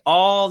 and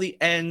all the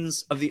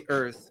ends of the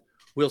earth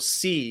will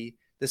see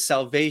the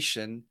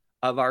salvation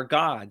of our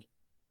God.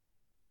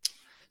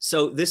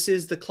 So this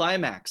is the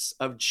climax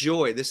of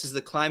joy. This is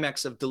the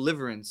climax of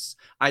deliverance.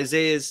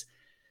 Isaiah's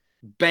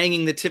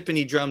banging the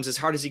timpani drums as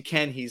hard as he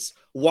can. He's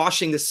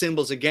washing the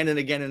cymbals again and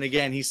again and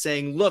again. He's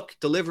saying, look,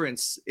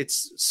 deliverance.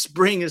 It's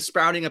spring is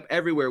sprouting up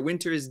everywhere.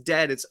 Winter is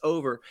dead. It's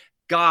over.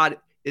 God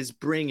is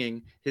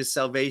bringing his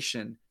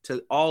salvation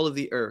to all of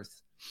the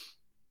earth.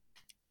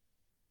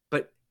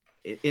 But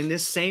in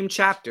this same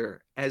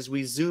chapter, as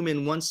we zoom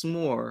in once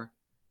more,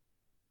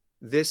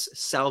 this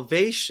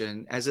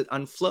salvation, as it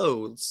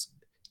unfolds,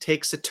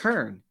 takes a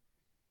turn.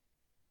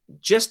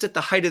 Just at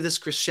the height of this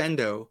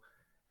crescendo,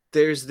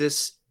 there's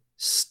this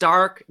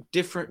stark,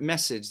 different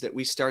message that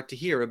we start to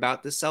hear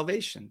about this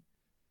salvation.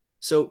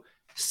 So,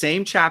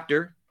 same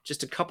chapter,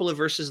 just a couple of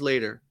verses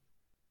later,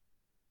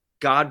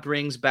 God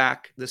brings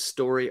back the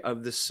story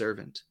of the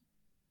servant,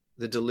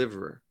 the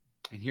deliverer.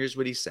 And here's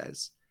what he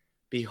says: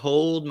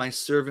 behold, my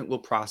servant will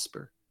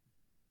prosper.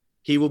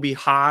 He will be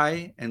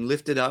high and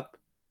lifted up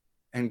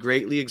and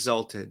greatly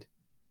exalted.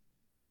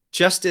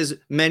 Just as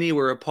many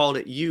were appalled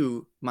at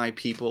you, my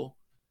people,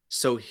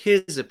 so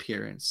his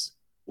appearance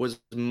was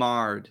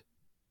marred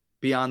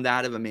beyond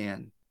that of a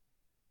man,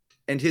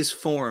 and his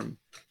form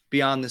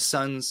beyond the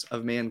sons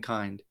of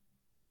mankind.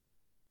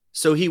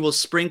 So he will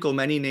sprinkle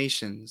many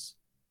nations,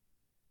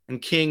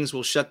 and kings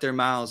will shut their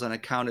mouths on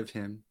account of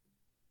him.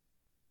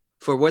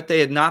 For what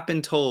they had not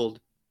been told,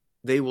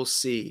 they will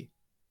see,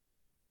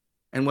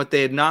 and what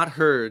they had not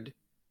heard,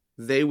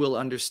 they will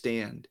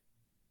understand.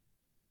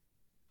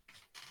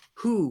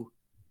 Who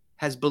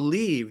has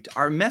believed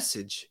our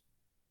message,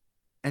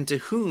 and to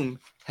whom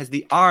has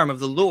the arm of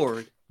the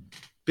Lord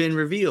been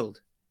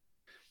revealed?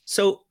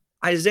 So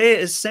Isaiah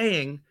is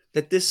saying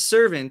that this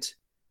servant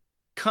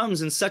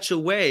comes in such a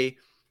way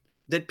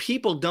that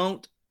people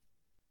don't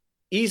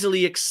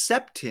easily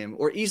accept him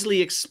or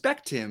easily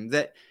expect him,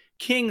 that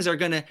kings are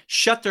going to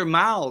shut their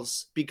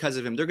mouths because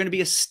of him. They're going to be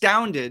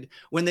astounded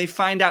when they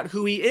find out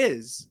who he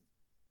is.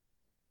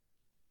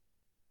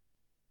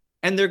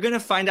 And they're going to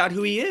find out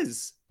who he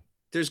is.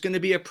 There's going to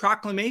be a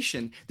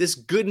proclamation. This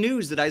good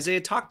news that Isaiah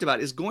talked about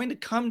is going to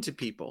come to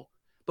people.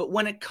 But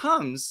when it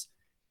comes,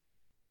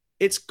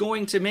 it's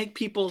going to make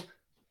people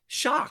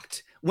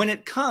shocked. When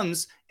it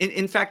comes,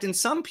 in fact, in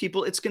some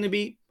people, it's going to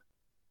be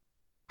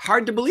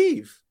hard to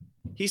believe.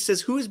 He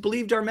says, who has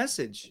believed our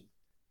message?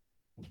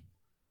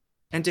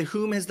 And to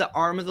whom has the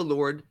arm of the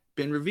Lord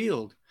been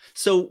revealed?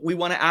 So we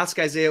want to ask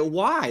Isaiah,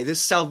 why?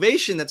 This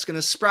salvation that's going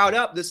to sprout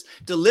up, this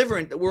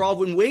deliverance that we're all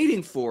been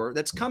waiting for,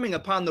 that's coming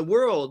upon the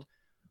world,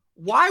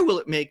 why will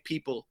it make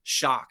people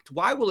shocked?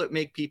 Why will it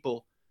make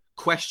people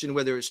question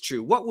whether it's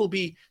true? What will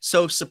be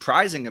so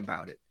surprising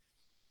about it?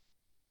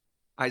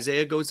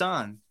 Isaiah goes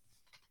on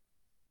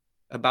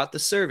about the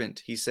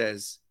servant. He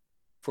says,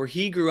 for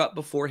he grew up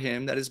before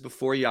him, that is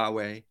before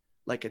Yahweh,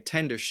 like a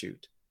tender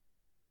shoot,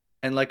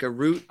 and like a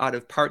root out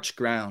of parched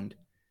ground.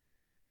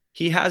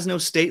 He has no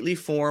stately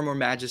form or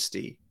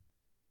majesty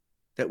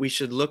that we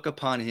should look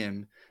upon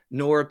him,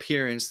 nor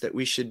appearance that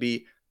we should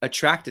be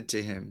attracted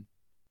to him.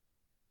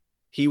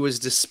 He was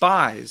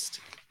despised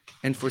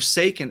and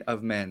forsaken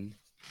of men,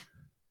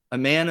 a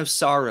man of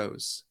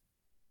sorrows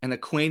and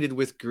acquainted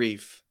with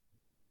grief.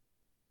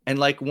 And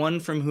like one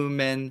from whom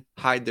men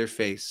hide their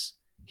face,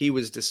 he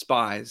was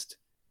despised,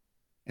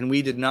 and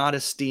we did not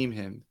esteem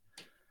him.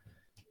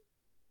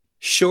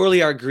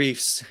 Surely our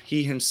griefs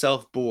he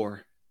himself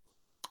bore,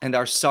 and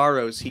our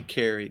sorrows he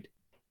carried.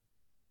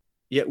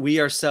 Yet we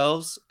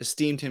ourselves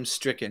esteemed him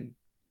stricken,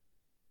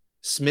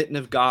 smitten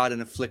of God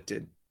and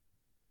afflicted.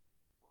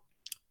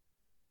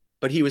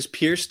 But he was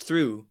pierced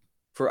through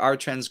for our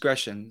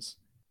transgressions.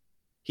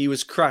 He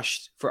was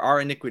crushed for our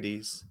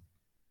iniquities.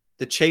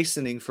 The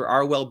chastening for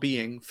our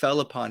well-being fell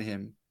upon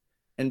him,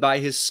 and by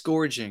his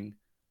scourging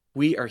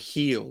we are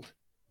healed.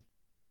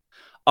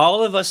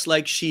 All of us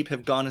like sheep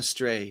have gone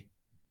astray.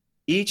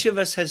 Each of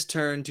us has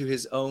turned to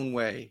his own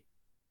way.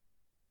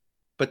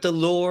 But the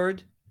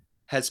Lord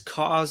has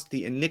caused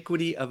the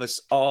iniquity of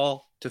us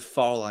all to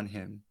fall on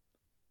him.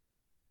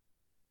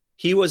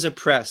 He was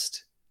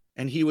oppressed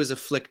and he was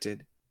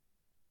afflicted,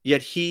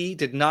 yet he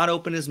did not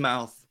open his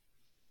mouth.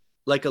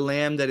 Like a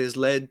lamb that is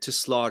led to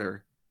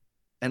slaughter,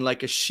 and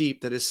like a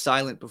sheep that is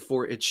silent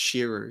before its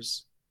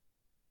shearers,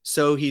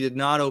 so he did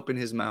not open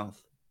his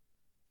mouth.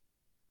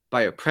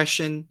 By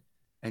oppression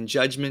and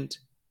judgment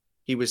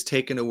he was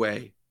taken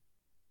away.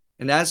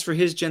 And as for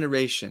his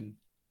generation,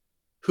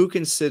 who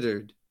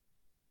considered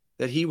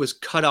that he was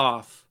cut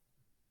off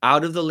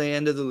out of the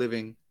land of the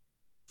living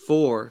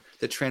for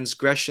the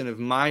transgression of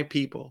my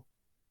people,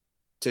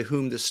 to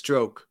whom the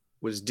stroke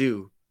was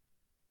due?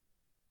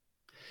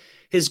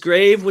 His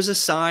grave was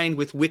assigned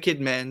with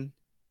wicked men,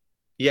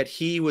 yet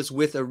he was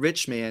with a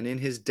rich man in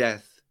his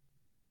death,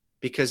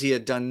 because he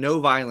had done no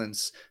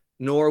violence,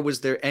 nor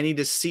was there any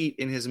deceit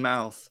in his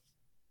mouth.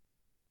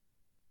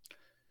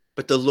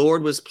 But the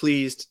Lord was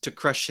pleased to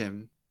crush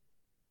him,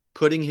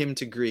 putting him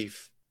to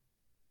grief.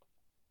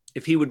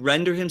 If he would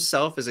render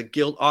himself as a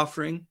guilt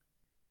offering,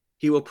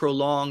 he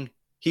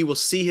will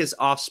see his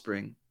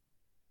offspring.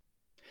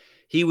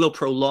 He will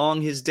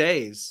prolong his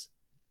days,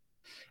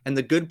 and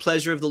the good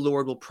pleasure of the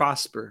Lord will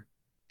prosper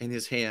in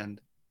his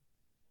hand.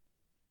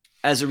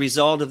 As a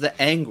result of the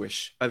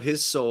anguish of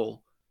his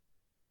soul,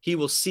 he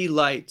will see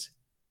light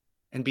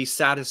and be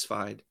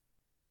satisfied.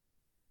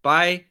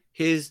 By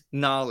his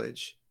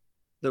knowledge,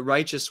 the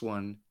righteous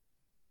one,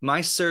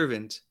 my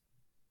servant,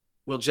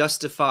 will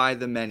justify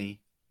the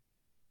many,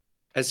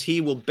 as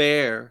he will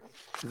bear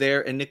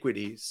their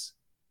iniquities.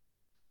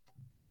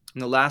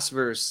 In the last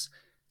verse,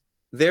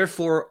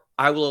 therefore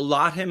I will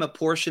allot him a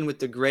portion with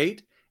the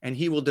great, and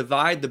he will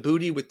divide the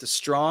booty with the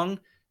strong,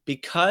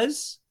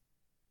 because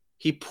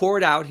he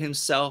poured out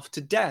himself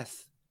to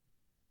death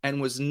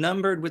and was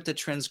numbered with the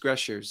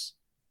transgressors.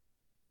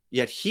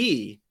 Yet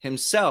he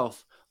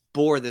himself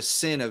bore the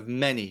sin of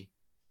many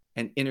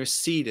and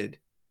interceded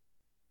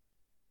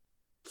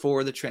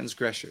for the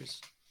transgressors.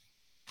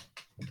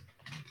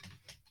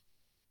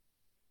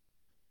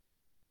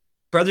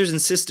 Brothers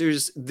and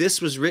sisters,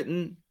 this was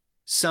written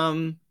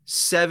some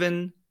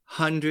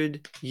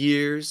 700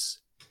 years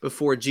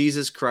before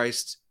Jesus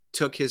Christ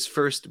took his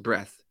first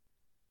breath.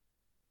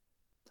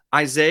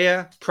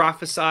 Isaiah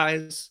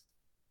prophesies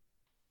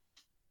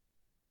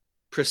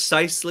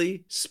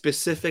precisely,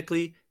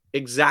 specifically,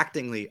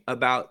 exactingly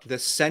about the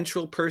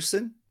central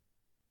person,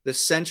 the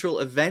central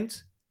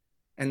event,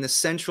 and the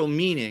central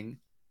meaning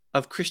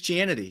of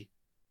Christianity.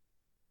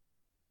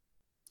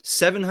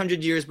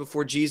 700 years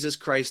before Jesus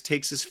Christ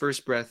takes his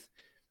first breath,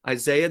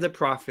 Isaiah the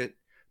prophet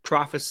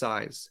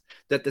prophesies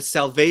that the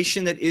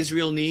salvation that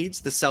Israel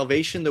needs, the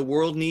salvation the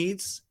world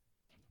needs,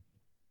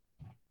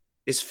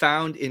 is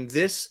found in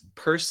this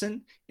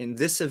person, in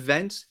this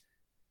event,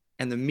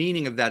 and the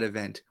meaning of that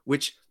event,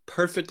 which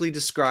perfectly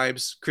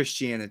describes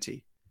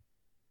Christianity.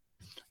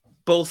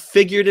 Both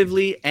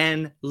figuratively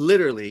and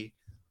literally,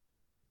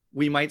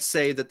 we might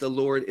say that the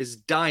Lord is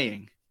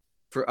dying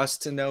for us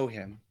to know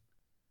him,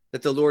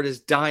 that the Lord is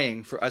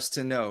dying for us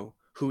to know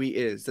who he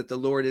is, that the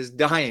Lord is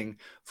dying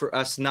for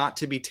us not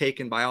to be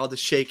taken by all the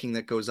shaking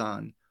that goes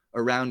on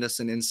around us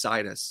and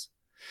inside us.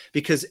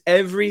 Because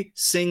every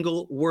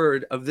single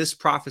word of this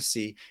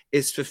prophecy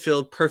is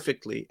fulfilled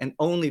perfectly and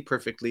only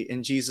perfectly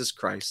in Jesus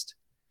Christ.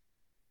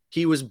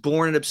 He was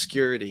born in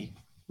obscurity,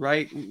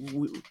 right?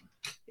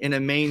 In a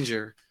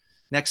manger,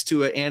 next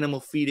to an animal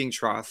feeding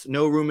trough,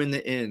 no room in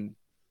the inn,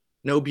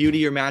 no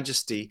beauty or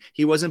majesty.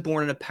 He wasn't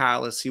born in a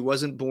palace. He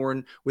wasn't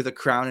born with a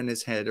crown in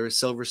his head or a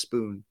silver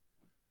spoon.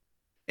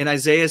 In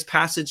Isaiah's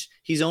passage,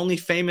 he's only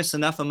famous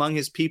enough among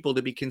his people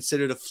to be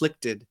considered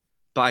afflicted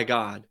by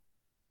God.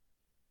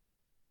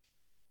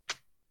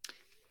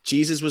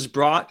 Jesus was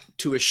brought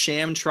to a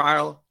sham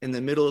trial in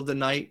the middle of the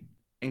night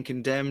and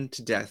condemned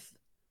to death.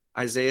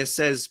 Isaiah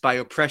says by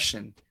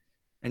oppression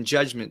and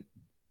judgment,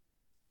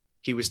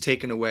 he was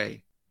taken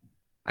away.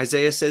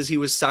 Isaiah says he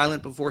was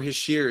silent before his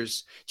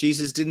shearers.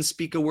 Jesus didn't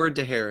speak a word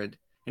to Herod,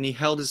 and he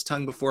held his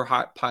tongue before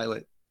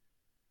Pilate.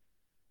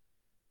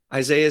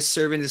 Isaiah's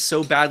servant is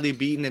so badly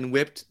beaten and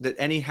whipped that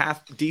any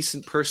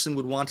half-decent person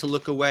would want to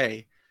look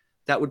away.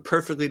 That would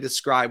perfectly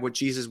describe what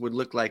Jesus would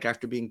look like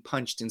after being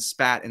punched and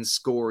spat and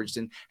scourged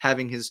and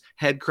having his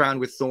head crowned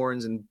with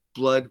thorns and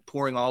blood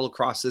pouring all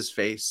across his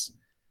face.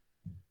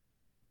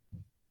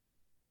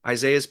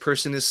 Isaiah's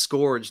person is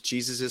scourged.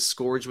 Jesus is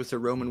scourged with a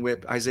Roman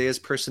whip. Isaiah's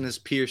person is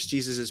pierced.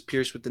 Jesus is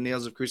pierced with the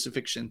nails of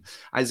crucifixion.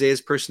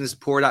 Isaiah's person is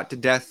poured out to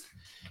death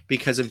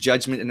because of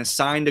judgment and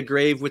assigned a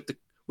grave with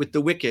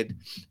the wicked.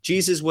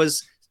 Jesus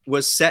was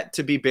set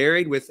to be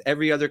buried with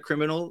every other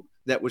criminal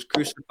that was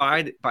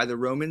crucified by the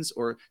Romans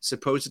or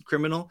supposed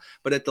criminal.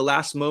 But at the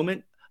last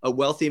moment, a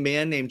wealthy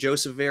man named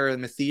Joseph of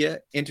Arimathea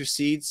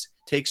intercedes,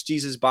 takes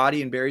Jesus'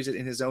 body and buries it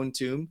in his own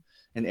tomb.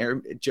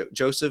 And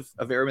Joseph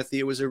of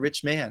Arimathea was a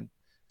rich man.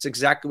 It's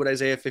exactly what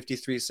Isaiah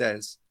 53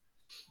 says.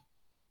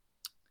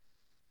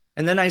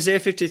 And then Isaiah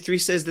 53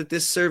 says that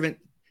this servant,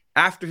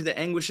 after the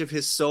anguish of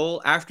his soul,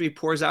 after he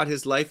pours out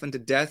his life unto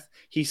death,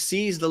 he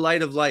sees the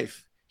light of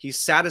life. He's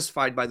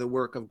satisfied by the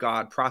work of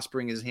God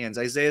prospering his hands.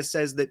 Isaiah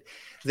says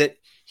that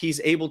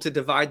he's able to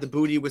divide the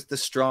booty with the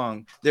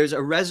strong. There's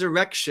a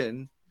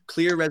resurrection,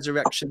 clear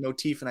resurrection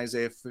motif in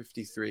Isaiah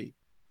 53.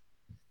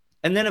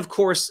 And then, of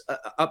course,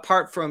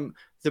 apart from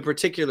the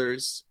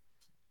particulars,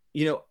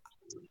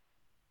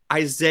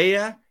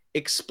 Isaiah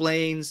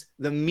explains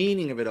the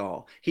meaning of it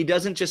all. He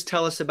doesn't just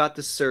tell us about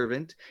the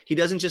servant. He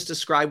doesn't just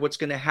describe what's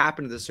going to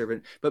happen to the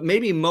servant, but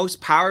maybe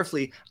most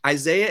powerfully,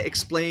 Isaiah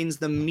explains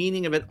the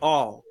meaning of it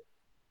all.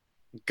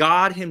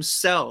 God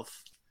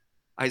himself,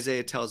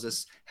 Isaiah tells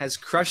us, has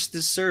crushed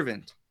this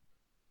servant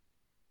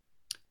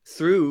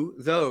through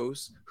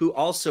those who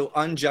also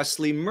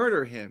unjustly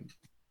murder him.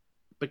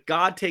 But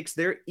God takes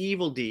their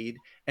evil deed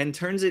and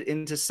turns it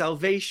into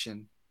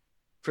salvation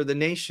for the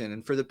nation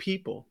and for the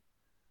people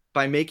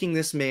by making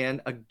this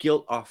man a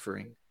guilt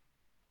offering.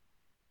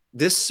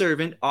 This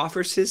servant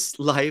offers his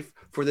life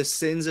for the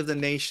sins of the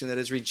nation that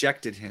has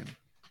rejected him.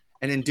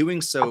 And in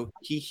doing so,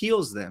 he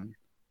heals them.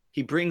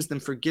 He brings them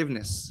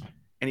forgiveness,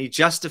 and he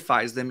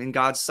justifies them in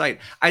God's sight.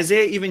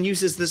 Isaiah even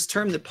uses this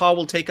term that Paul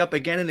will take up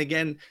again and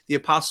again, the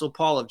Apostle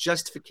Paul, of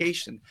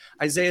justification.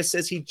 Isaiah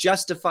says he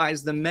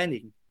justifies the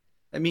many.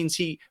 That means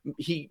he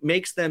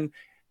makes them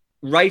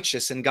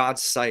righteous in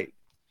God's sight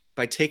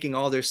by taking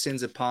all their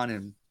sins upon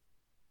him.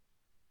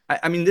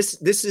 I mean, this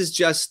is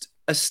just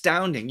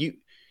astounding.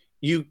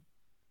 You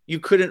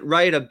couldn't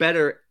write a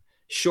better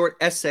short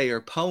essay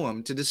or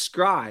poem to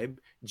describe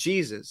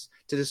Jesus,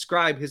 to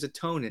describe his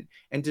atonement,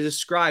 and to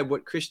describe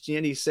what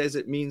Christianity says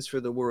it means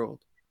for the world.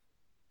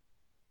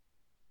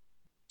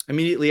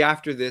 Immediately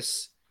after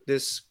this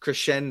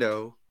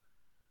crescendo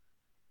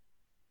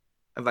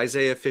of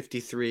Isaiah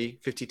 52,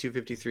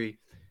 53,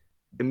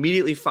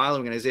 immediately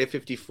following in Isaiah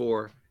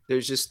 54,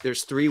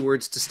 there's three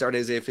words to start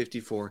Isaiah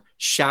 54.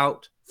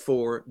 Shout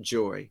for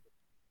joy.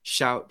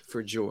 Shout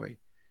for joy.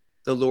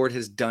 The Lord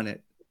has done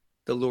it.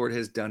 The Lord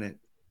has done it.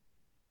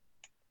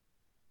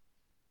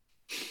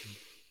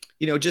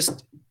 You know,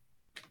 just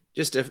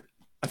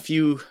a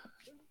few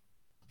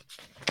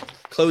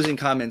closing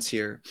comments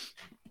here.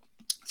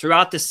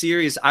 Throughout the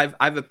series,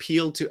 I've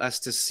appealed to us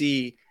to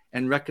see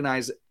and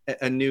recognize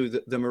anew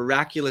the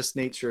miraculous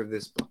nature of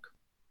this book.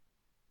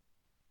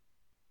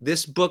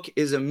 This book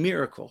is a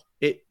miracle.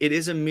 It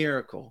is a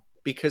miracle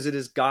because it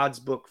is God's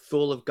book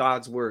full of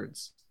God's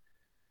words.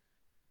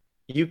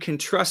 You can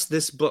trust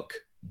this book.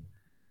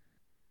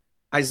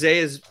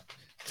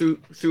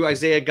 Through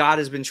Isaiah, God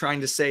has been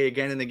trying to say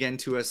again and again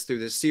to us through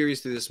this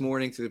series, through this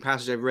morning, through the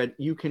passage I've read,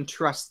 you can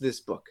trust this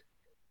book.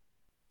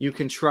 You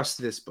can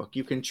trust this book.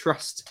 You can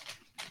trust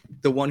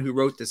the one who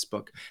wrote this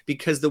book,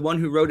 because the one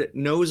who wrote it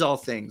knows all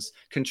things,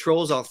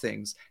 controls all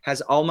things,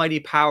 has almighty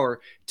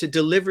power to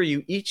deliver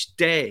you each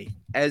day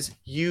as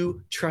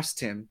you trust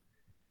him,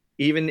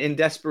 even in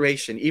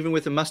desperation, even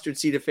with a mustard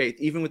seed of faith,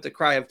 even with the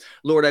cry of,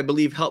 Lord, I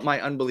believe, help my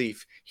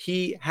unbelief.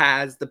 He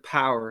has the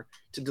power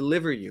to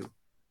deliver you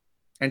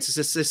and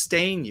to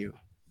sustain you.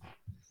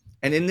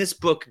 And in this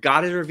book,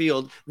 God has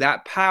revealed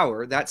that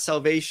power, that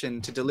salvation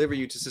to deliver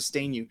you, to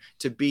sustain you,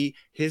 to be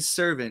his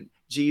servant,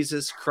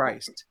 Jesus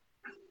Christ.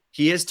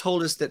 He has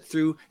told us that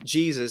through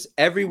Jesus,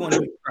 everyone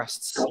who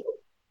trusts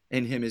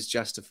in him is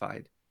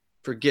justified,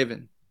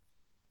 forgiven.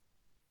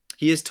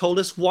 He has told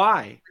us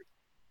why.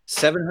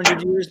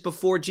 700 years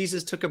before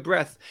Jesus took a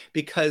breath,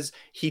 because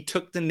he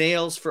took the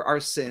nails for our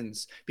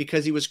sins,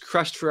 because he was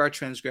crushed for our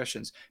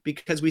transgressions,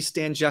 because we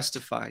stand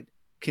justified,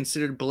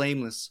 considered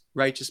blameless,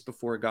 righteous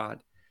before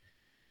God.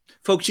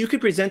 Folks, you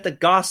could present the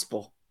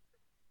gospel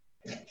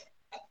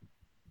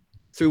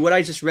through what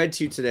I just read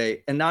to you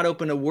today and not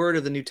open a word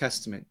of the New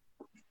Testament.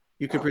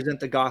 You could present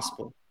the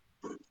gospel.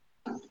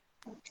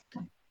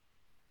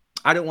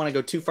 I don't want to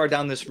go too far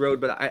down this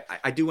road, but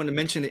I do want to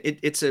mention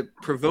it's a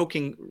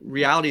provoking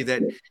reality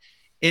that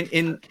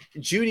in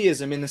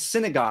Judaism, in the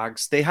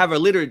synagogues, they have a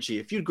liturgy.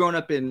 If you've grown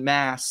up in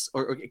Mass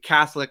or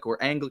Catholic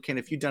or Anglican,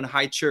 if you've done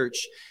high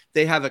church,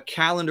 they have a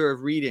calendar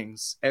of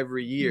readings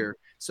every year.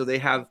 So they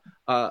have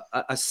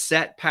a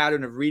set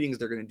pattern of readings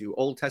they're going to do,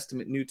 Old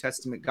Testament, New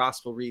Testament,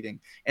 gospel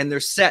reading, and they're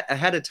set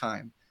ahead of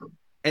time.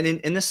 And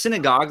in the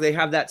synagogue, they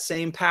have that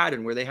same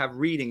pattern where they have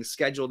readings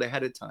scheduled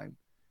ahead of time.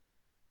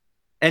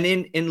 And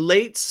in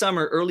late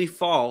summer, early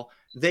fall,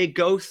 they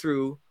go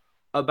through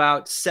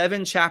about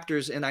 7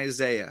 chapters in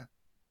Isaiah.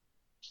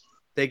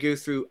 They go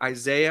through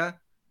Isaiah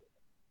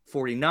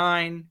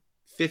 49,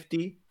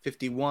 50,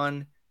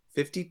 51,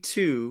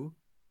 52,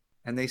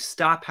 and they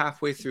stop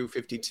halfway through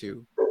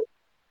 52.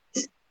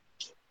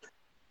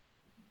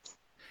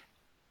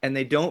 And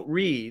they don't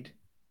read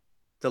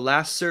the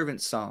last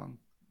servant song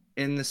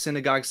in the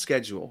synagogue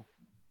schedule.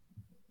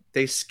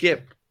 They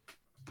skip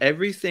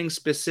everything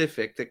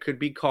specific that could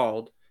be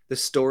called the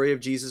story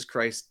of Jesus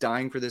Christ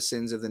dying for the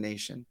sins of the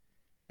nation.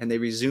 And they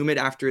resume it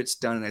after it's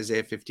done in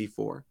Isaiah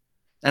 54.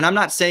 And I'm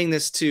not saying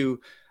this to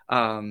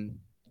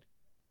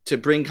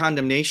bring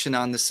condemnation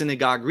on the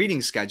synagogue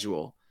reading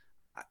schedule.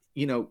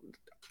 You know,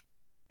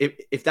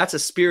 if that's a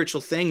spiritual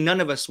thing, none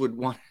of us would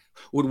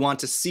want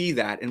to see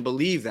that and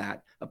believe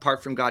that,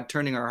 apart from God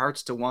turning our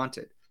hearts to want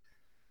it.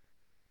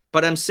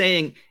 But I'm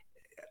saying,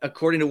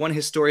 according to one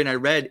historian I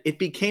read, it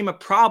became a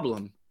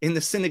problem in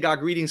the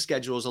synagogue reading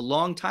schedules a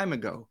long time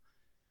ago,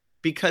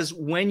 because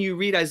when you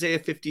read Isaiah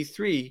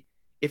 53,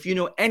 if you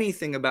know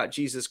anything about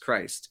Jesus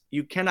Christ,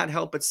 you cannot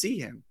help but see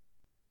him.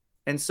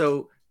 And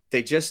so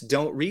they just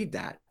don't read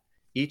that.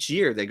 Each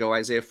year they go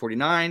Isaiah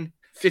 49,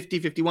 50,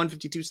 51,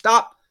 52,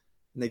 stop.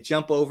 And they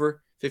jump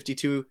over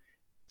 52,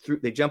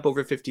 they jump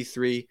over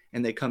 53,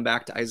 and they come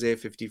back to Isaiah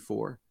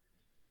 54.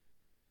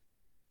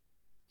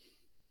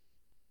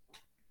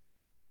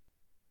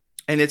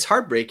 And it's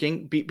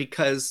heartbreaking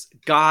because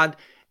God,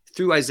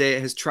 through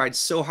Isaiah, has tried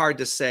so hard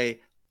to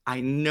say,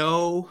 I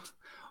know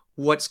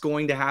what's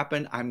going to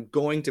happen. I'm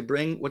going to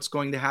bring what's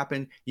going to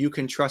happen. You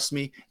can trust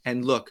me,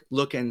 and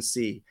look and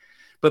see.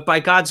 But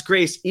by God's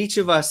grace, each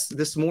of us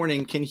this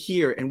morning can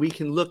hear, and we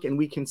can look, and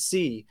we can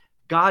see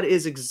God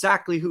is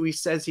exactly who he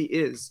says he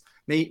is.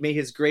 May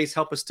his grace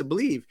help us to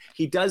believe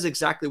he does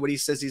exactly what he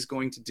says he's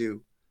going to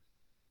do.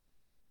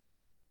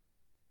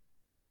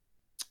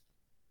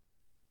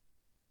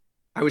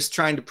 I was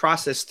trying to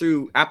process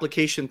through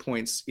application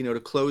points, to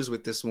close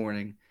with this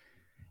morning.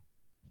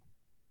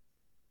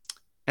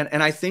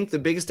 And I think the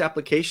biggest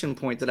application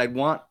point that I'd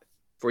want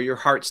for your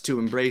hearts to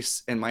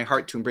embrace and my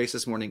heart to embrace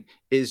this morning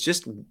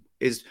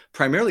is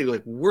primarily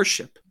like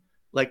worship.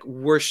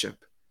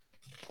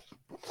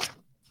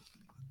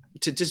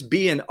 To just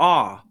be in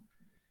awe.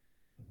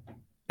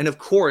 And of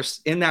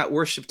course, in that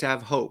worship, to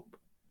have hope,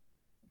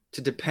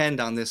 to depend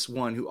on this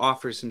one who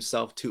offers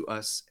himself to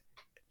us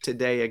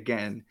today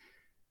again.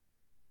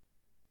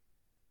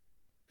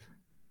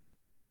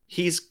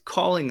 He's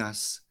calling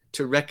us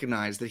to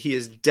recognize that he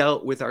has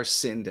dealt with our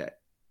sin debt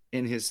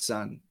in his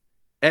son.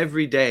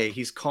 Every day,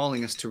 he's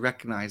calling us to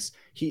recognize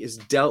he has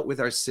dealt with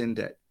our sin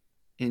debt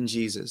in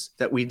Jesus,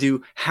 that we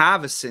do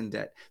have a sin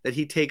debt, that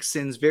he takes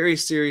sins very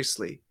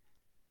seriously,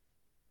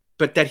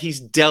 but that he's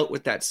dealt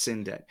with that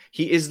sin debt.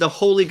 He is the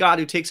holy God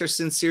who takes our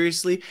sins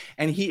seriously,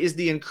 and he is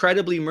the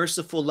incredibly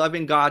merciful,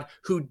 loving God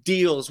who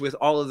deals with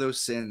all of those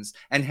sins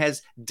and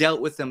has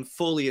dealt with them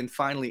fully and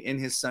finally in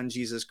his son,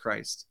 Jesus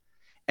Christ.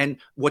 And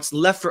what's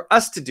left for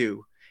us to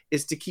do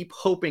is to keep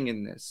hoping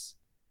in this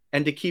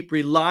and to keep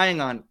relying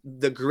on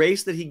the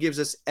grace that he gives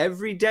us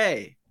every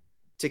day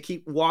to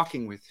keep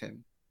walking with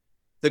him.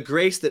 The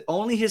grace that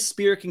only his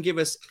Spirit can give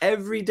us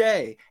every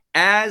day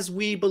as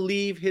we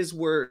believe his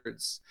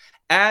words,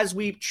 as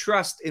we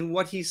trust in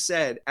what he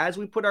said, as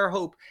we put our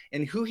hope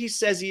in who he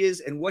says he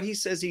is and what he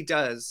says he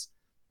does.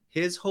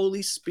 His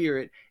Holy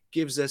Spirit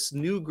gives us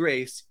new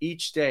grace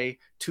each day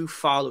to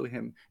follow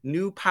him,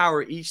 new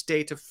power each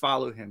day to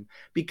follow him,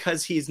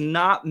 because he's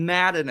not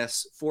mad at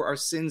us for our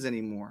sins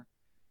anymore.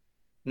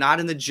 Not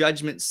in the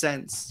judgment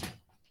sense.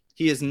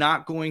 He is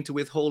not going to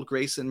withhold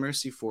grace and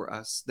mercy for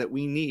us that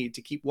we need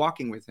to keep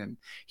walking with him.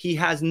 He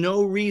has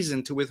no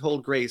reason to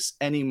withhold grace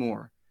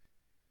anymore.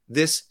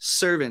 This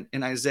servant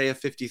in Isaiah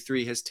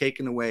 53 has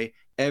taken away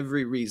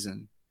every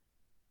reason.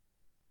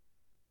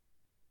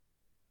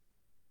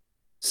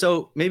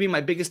 So maybe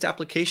my biggest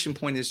application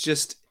point is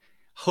just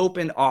hope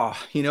and awe,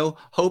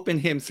 hope in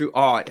him through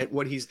awe at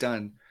what he's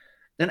done.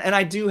 And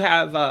I do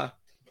have a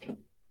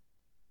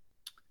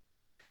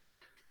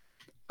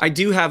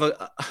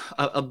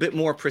bit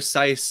more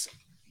precise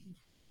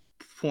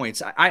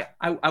points.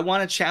 I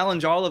want to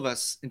challenge all of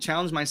us and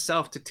challenge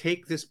myself to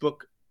take this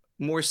book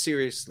more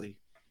seriously.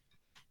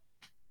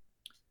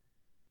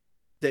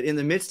 That in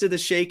the midst of the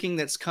shaking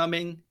that's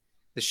coming,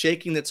 the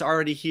shaking that's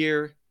already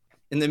here,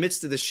 in the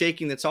midst of the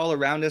shaking that's all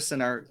around us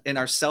and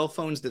our cell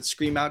phones that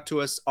scream out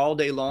to us all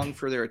day long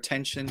for their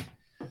attention,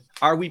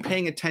 are we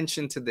paying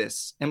attention to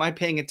this? Am I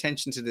paying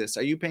attention to this?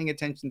 Are you paying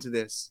attention to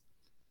this?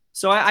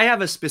 So I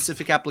have a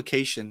specific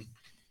application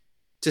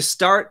to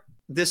start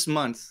this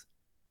month.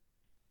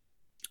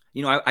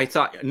 I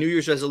thought New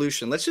Year's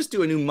resolution, let's just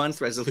do a new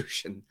month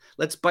resolution.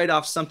 Let's bite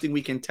off something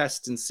we can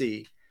test and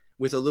see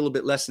with a little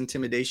bit less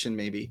intimidation,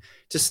 maybe,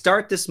 to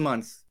start this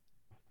month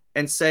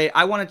and say,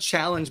 I want to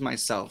challenge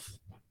myself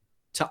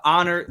to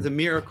honor the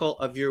miracle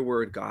of your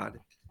word, God,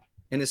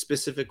 in a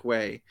specific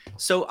way.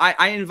 So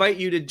I invite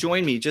you to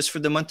join me just for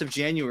the month of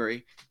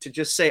January to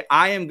just say,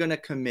 I am going to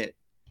commit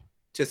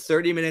to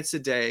 30 minutes a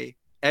day,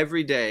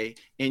 every day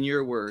in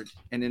your word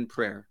and in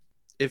prayer,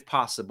 if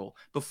possible,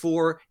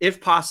 before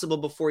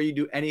you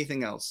do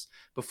anything else,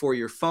 before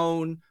your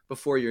phone,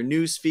 before your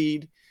news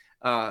feed,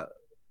 to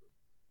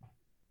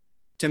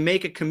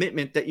make a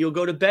commitment that you'll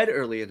go to bed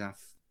early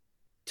enough,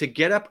 to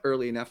get up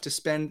early enough to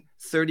spend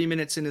 30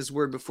 minutes in his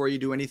word before you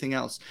do anything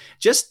else.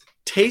 Just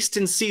taste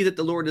and see that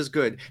the Lord is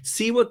good.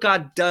 See what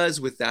God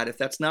does with that. If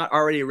that's not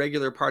already a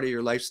regular part of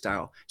your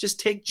lifestyle, just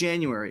take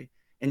January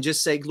and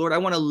just say, Lord, I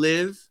want to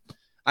live.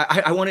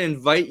 I want to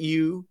invite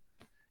you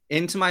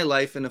into my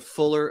life in a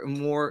fuller,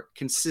 more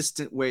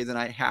consistent way than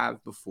I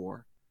have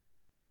before,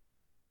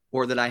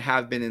 or that I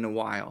have been in a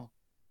while.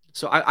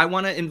 So I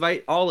want to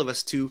invite all of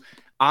us to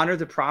honor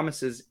the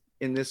promises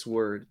in this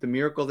word, the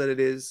miracle that it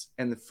is,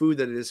 and the food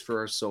that it is for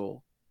our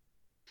soul.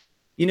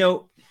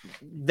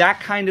 That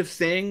kind of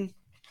thing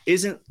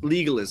isn't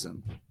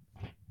legalism.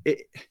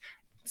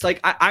 It's like,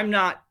 I'm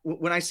not,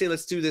 when I say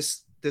let's do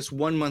this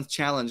 1 month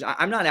challenge,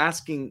 I'm not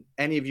asking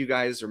any of you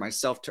guys or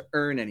myself to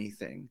earn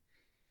anything.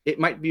 It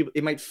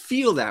might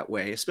feel that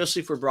way,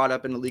 especially if we're brought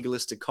up in a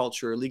legalistic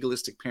culture or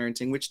legalistic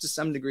parenting, which to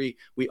some degree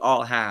we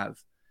all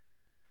have.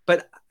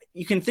 But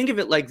you can think of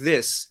it like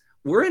this.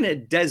 We're in a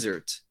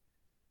desert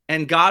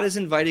And God is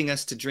inviting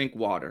us to drink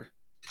water.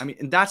 I mean,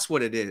 and that's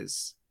what it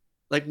is.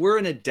 Like, we're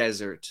in a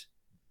desert.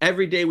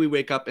 Every day we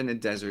wake up in a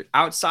desert,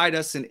 outside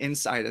us and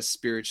inside us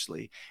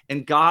spiritually.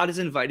 And God is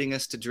inviting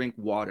us to drink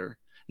water.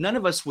 None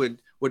of us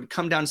would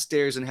come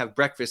downstairs and have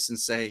breakfast and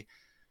say,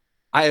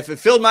 I have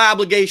fulfilled my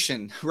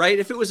obligation, right?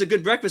 If it was a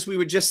good breakfast, we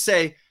would just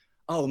say,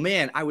 oh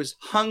man, I was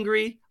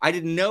hungry. I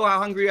didn't know how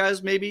hungry I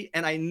was maybe,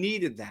 and I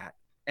needed that.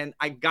 And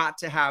I got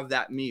to have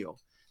that meal.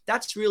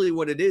 That's really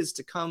what it is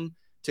to come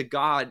to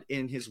God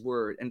in his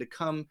word and to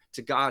come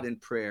to God in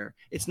prayer.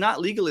 It's not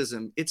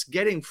legalism. It's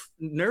getting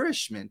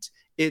nourishment.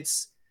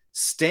 It's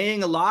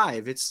staying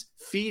alive. It's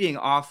feeding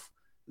off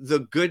the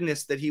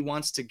goodness that he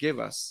wants to give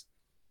us.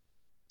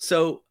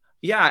 So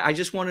yeah, I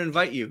just want to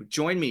invite you.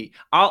 Join me.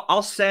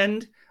 I'll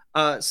send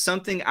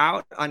something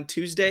out on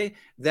Tuesday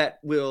that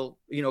will,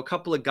 a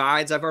couple of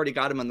guides. I've already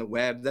got them on the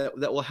web that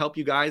will help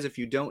you guys if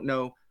you don't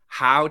know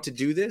how to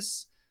do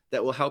this.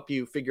 That will help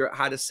you figure out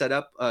how to set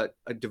up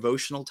a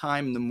devotional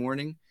time in the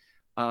morning.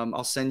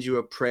 I'll send you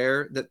a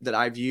prayer that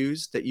I've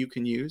used that you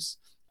can use.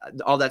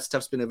 All that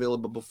stuff's been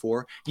available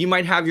before. You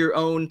might have your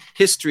own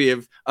history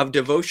of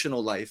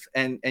devotional life,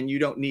 and you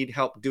don't need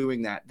help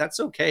doing that.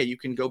 That's okay. You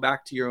can go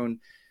back to your own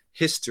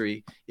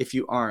history if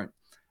you aren't.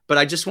 But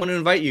I just want to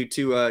invite you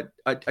to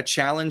a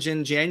challenge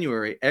in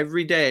January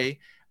every day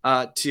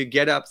to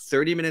get up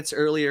 30 minutes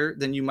earlier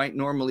than you might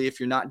normally if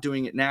you're not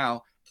doing it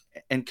now,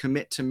 and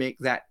commit to make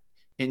that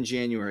in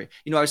January.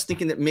 I was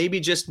thinking that maybe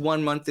just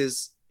 1 month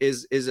is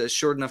a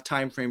short enough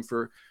time frame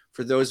for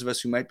those of us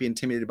who might be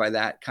intimidated by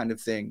that kind of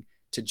thing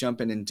to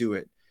jump in and do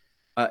it.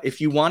 If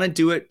you want to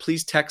do it,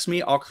 please text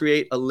me. I'll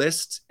create a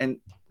list, and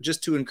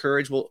just to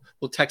encourage, we'll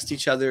text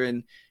each other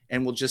and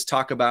we'll just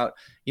talk about,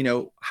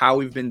 how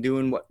we've been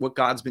doing, what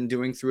God's been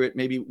doing through it,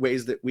 maybe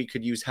ways that we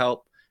could use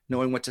help,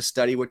 knowing what to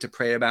study, what to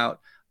pray about,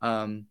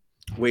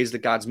 ways that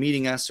God's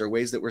meeting us or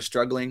ways that we're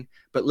struggling.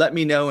 But let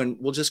me know, and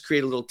we'll just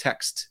create a little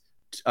text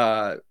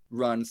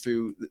run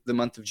through the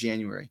month of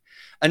January.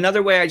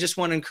 Another way I just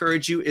want to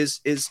encourage you is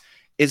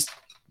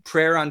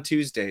prayer on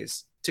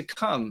Tuesdays. To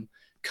come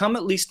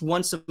at least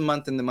once a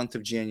month in the month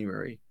of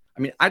January.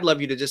 I mean, I'd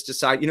love you to just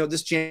decide,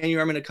 this January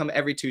I'm going to come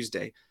every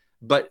Tuesday,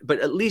 but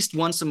at least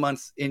once a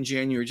month in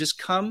January, just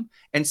come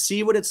and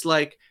see what it's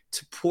like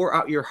to pour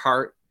out your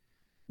heart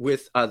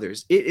with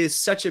others. It is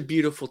such a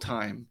beautiful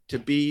time to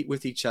be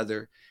with each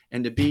other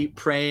and to be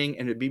praying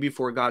and to be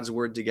before God's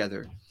word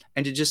together,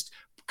 and to just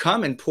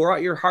come and pour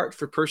out your heart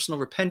for personal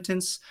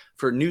repentance,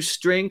 for new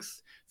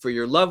strength, for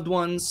your loved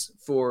ones,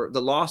 for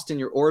the lost in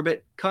your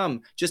orbit.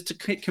 Come, just to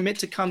commit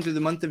to come through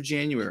the month of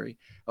January,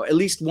 or at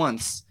least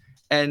once,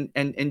 and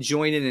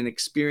join in and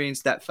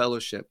experience that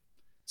fellowship.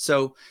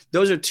 So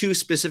those are two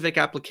specific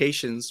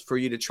applications for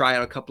you to try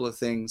out a couple of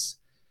things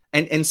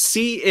and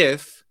see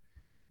if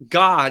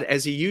God,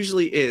 as he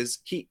usually is,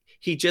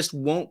 he just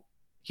won't,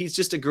 he's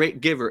just a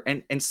great giver,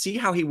 and see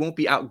how he won't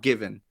be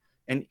outgiven.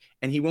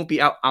 And he won't be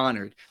out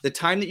honored. The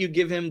time that you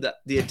give him,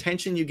 the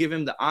attention you give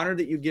him, the honor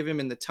that you give him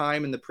in the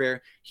time and the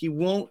prayer, he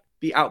won't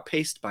be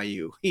outpaced by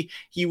you.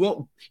 You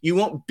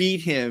won't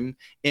beat him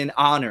in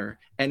honor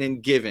and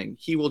in giving.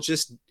 He will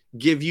just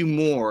give you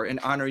more and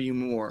honor you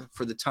more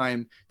for the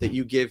time that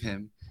you give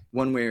him,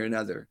 one way or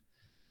another.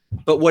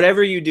 But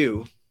whatever you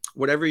do,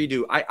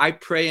 I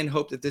pray and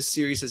hope that this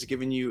series has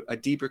given you a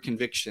deeper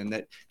conviction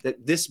that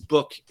this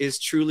book is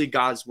truly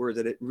God's word,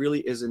 that it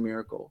really is a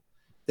miracle,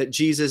 that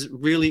Jesus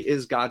really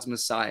is God's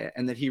Messiah,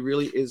 and that he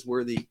really is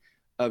worthy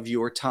of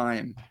your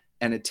time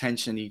and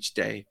attention each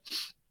day.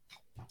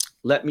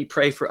 Let me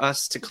pray for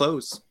us to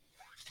close.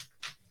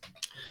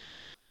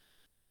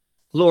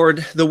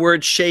 Lord, the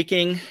word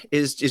shaking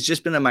is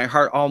just been in my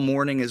heart all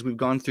morning as we've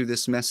gone through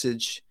this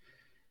message.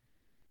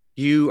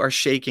 You are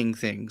shaking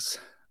things.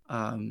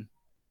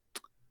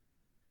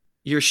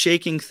 You're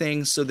shaking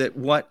things so that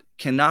what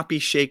cannot be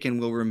shaken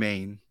will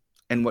remain,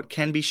 and what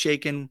can be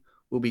shaken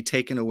will be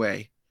taken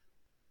away.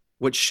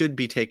 What should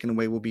be taken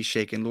away will be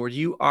shaken. Lord,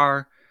 you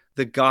are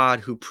the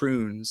God who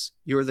prunes.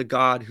 You're the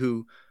God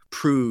who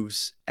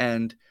proves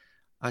and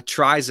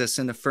tries us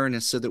in the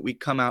furnace so that we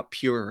come out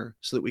purer,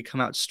 so that we come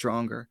out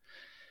stronger.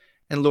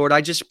 And Lord,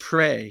 I just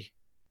pray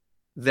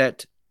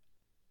that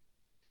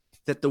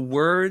the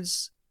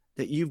words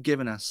that you've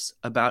given us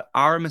about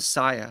our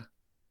Messiah,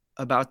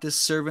 about this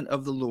servant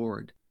of the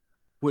Lord,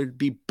 would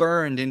be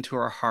burned into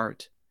our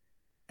heart,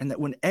 and that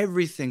when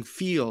everything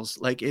feels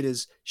like it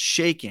is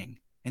shaking,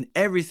 and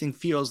everything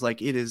feels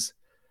like it is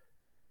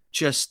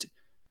just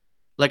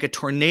like a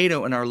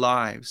tornado in our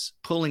lives,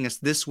 pulling us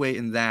this way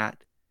and that,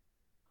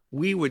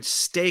 we would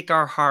stake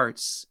our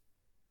hearts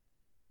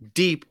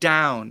deep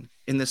down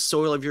in the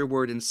soil of your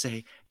word and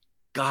say,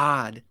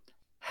 God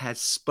has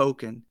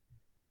spoken,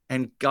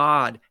 and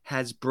God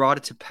has brought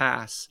it to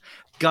pass.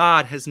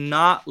 God has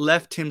not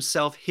left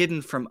himself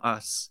hidden from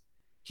us.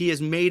 He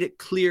has made it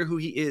clear who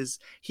he is.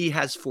 He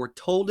has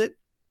foretold it.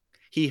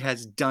 He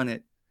has done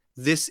it.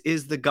 This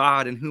is the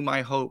God in whom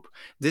I hope.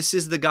 This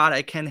is the God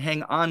I can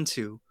hang on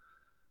to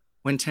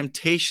when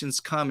temptations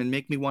come and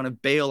make me want to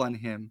bail on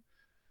him.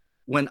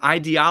 when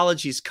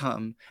ideologies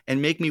come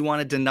and make me want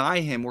to deny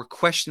him or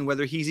question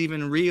whether he's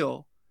even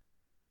real,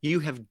 you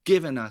have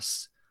given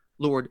us,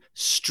 Lord,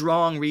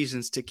 strong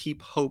reasons to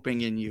keep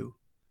hoping in you.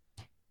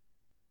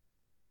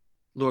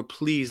 Lord,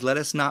 please let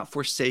us not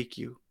forsake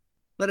you.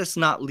 Let us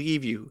not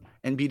leave you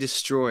and be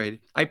destroyed.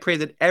 I pray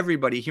that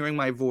everybody hearing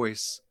my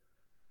voice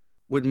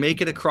would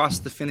make it across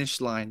the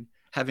finish line,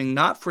 having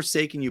not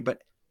forsaken you,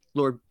 but,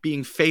 Lord,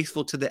 being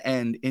faithful to the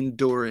end,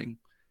 enduring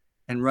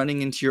and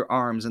running into your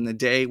arms on the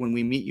day when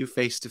we meet you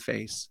face to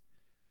face.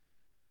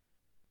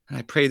 And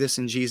I pray this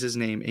in Jesus'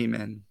 name.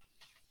 Amen.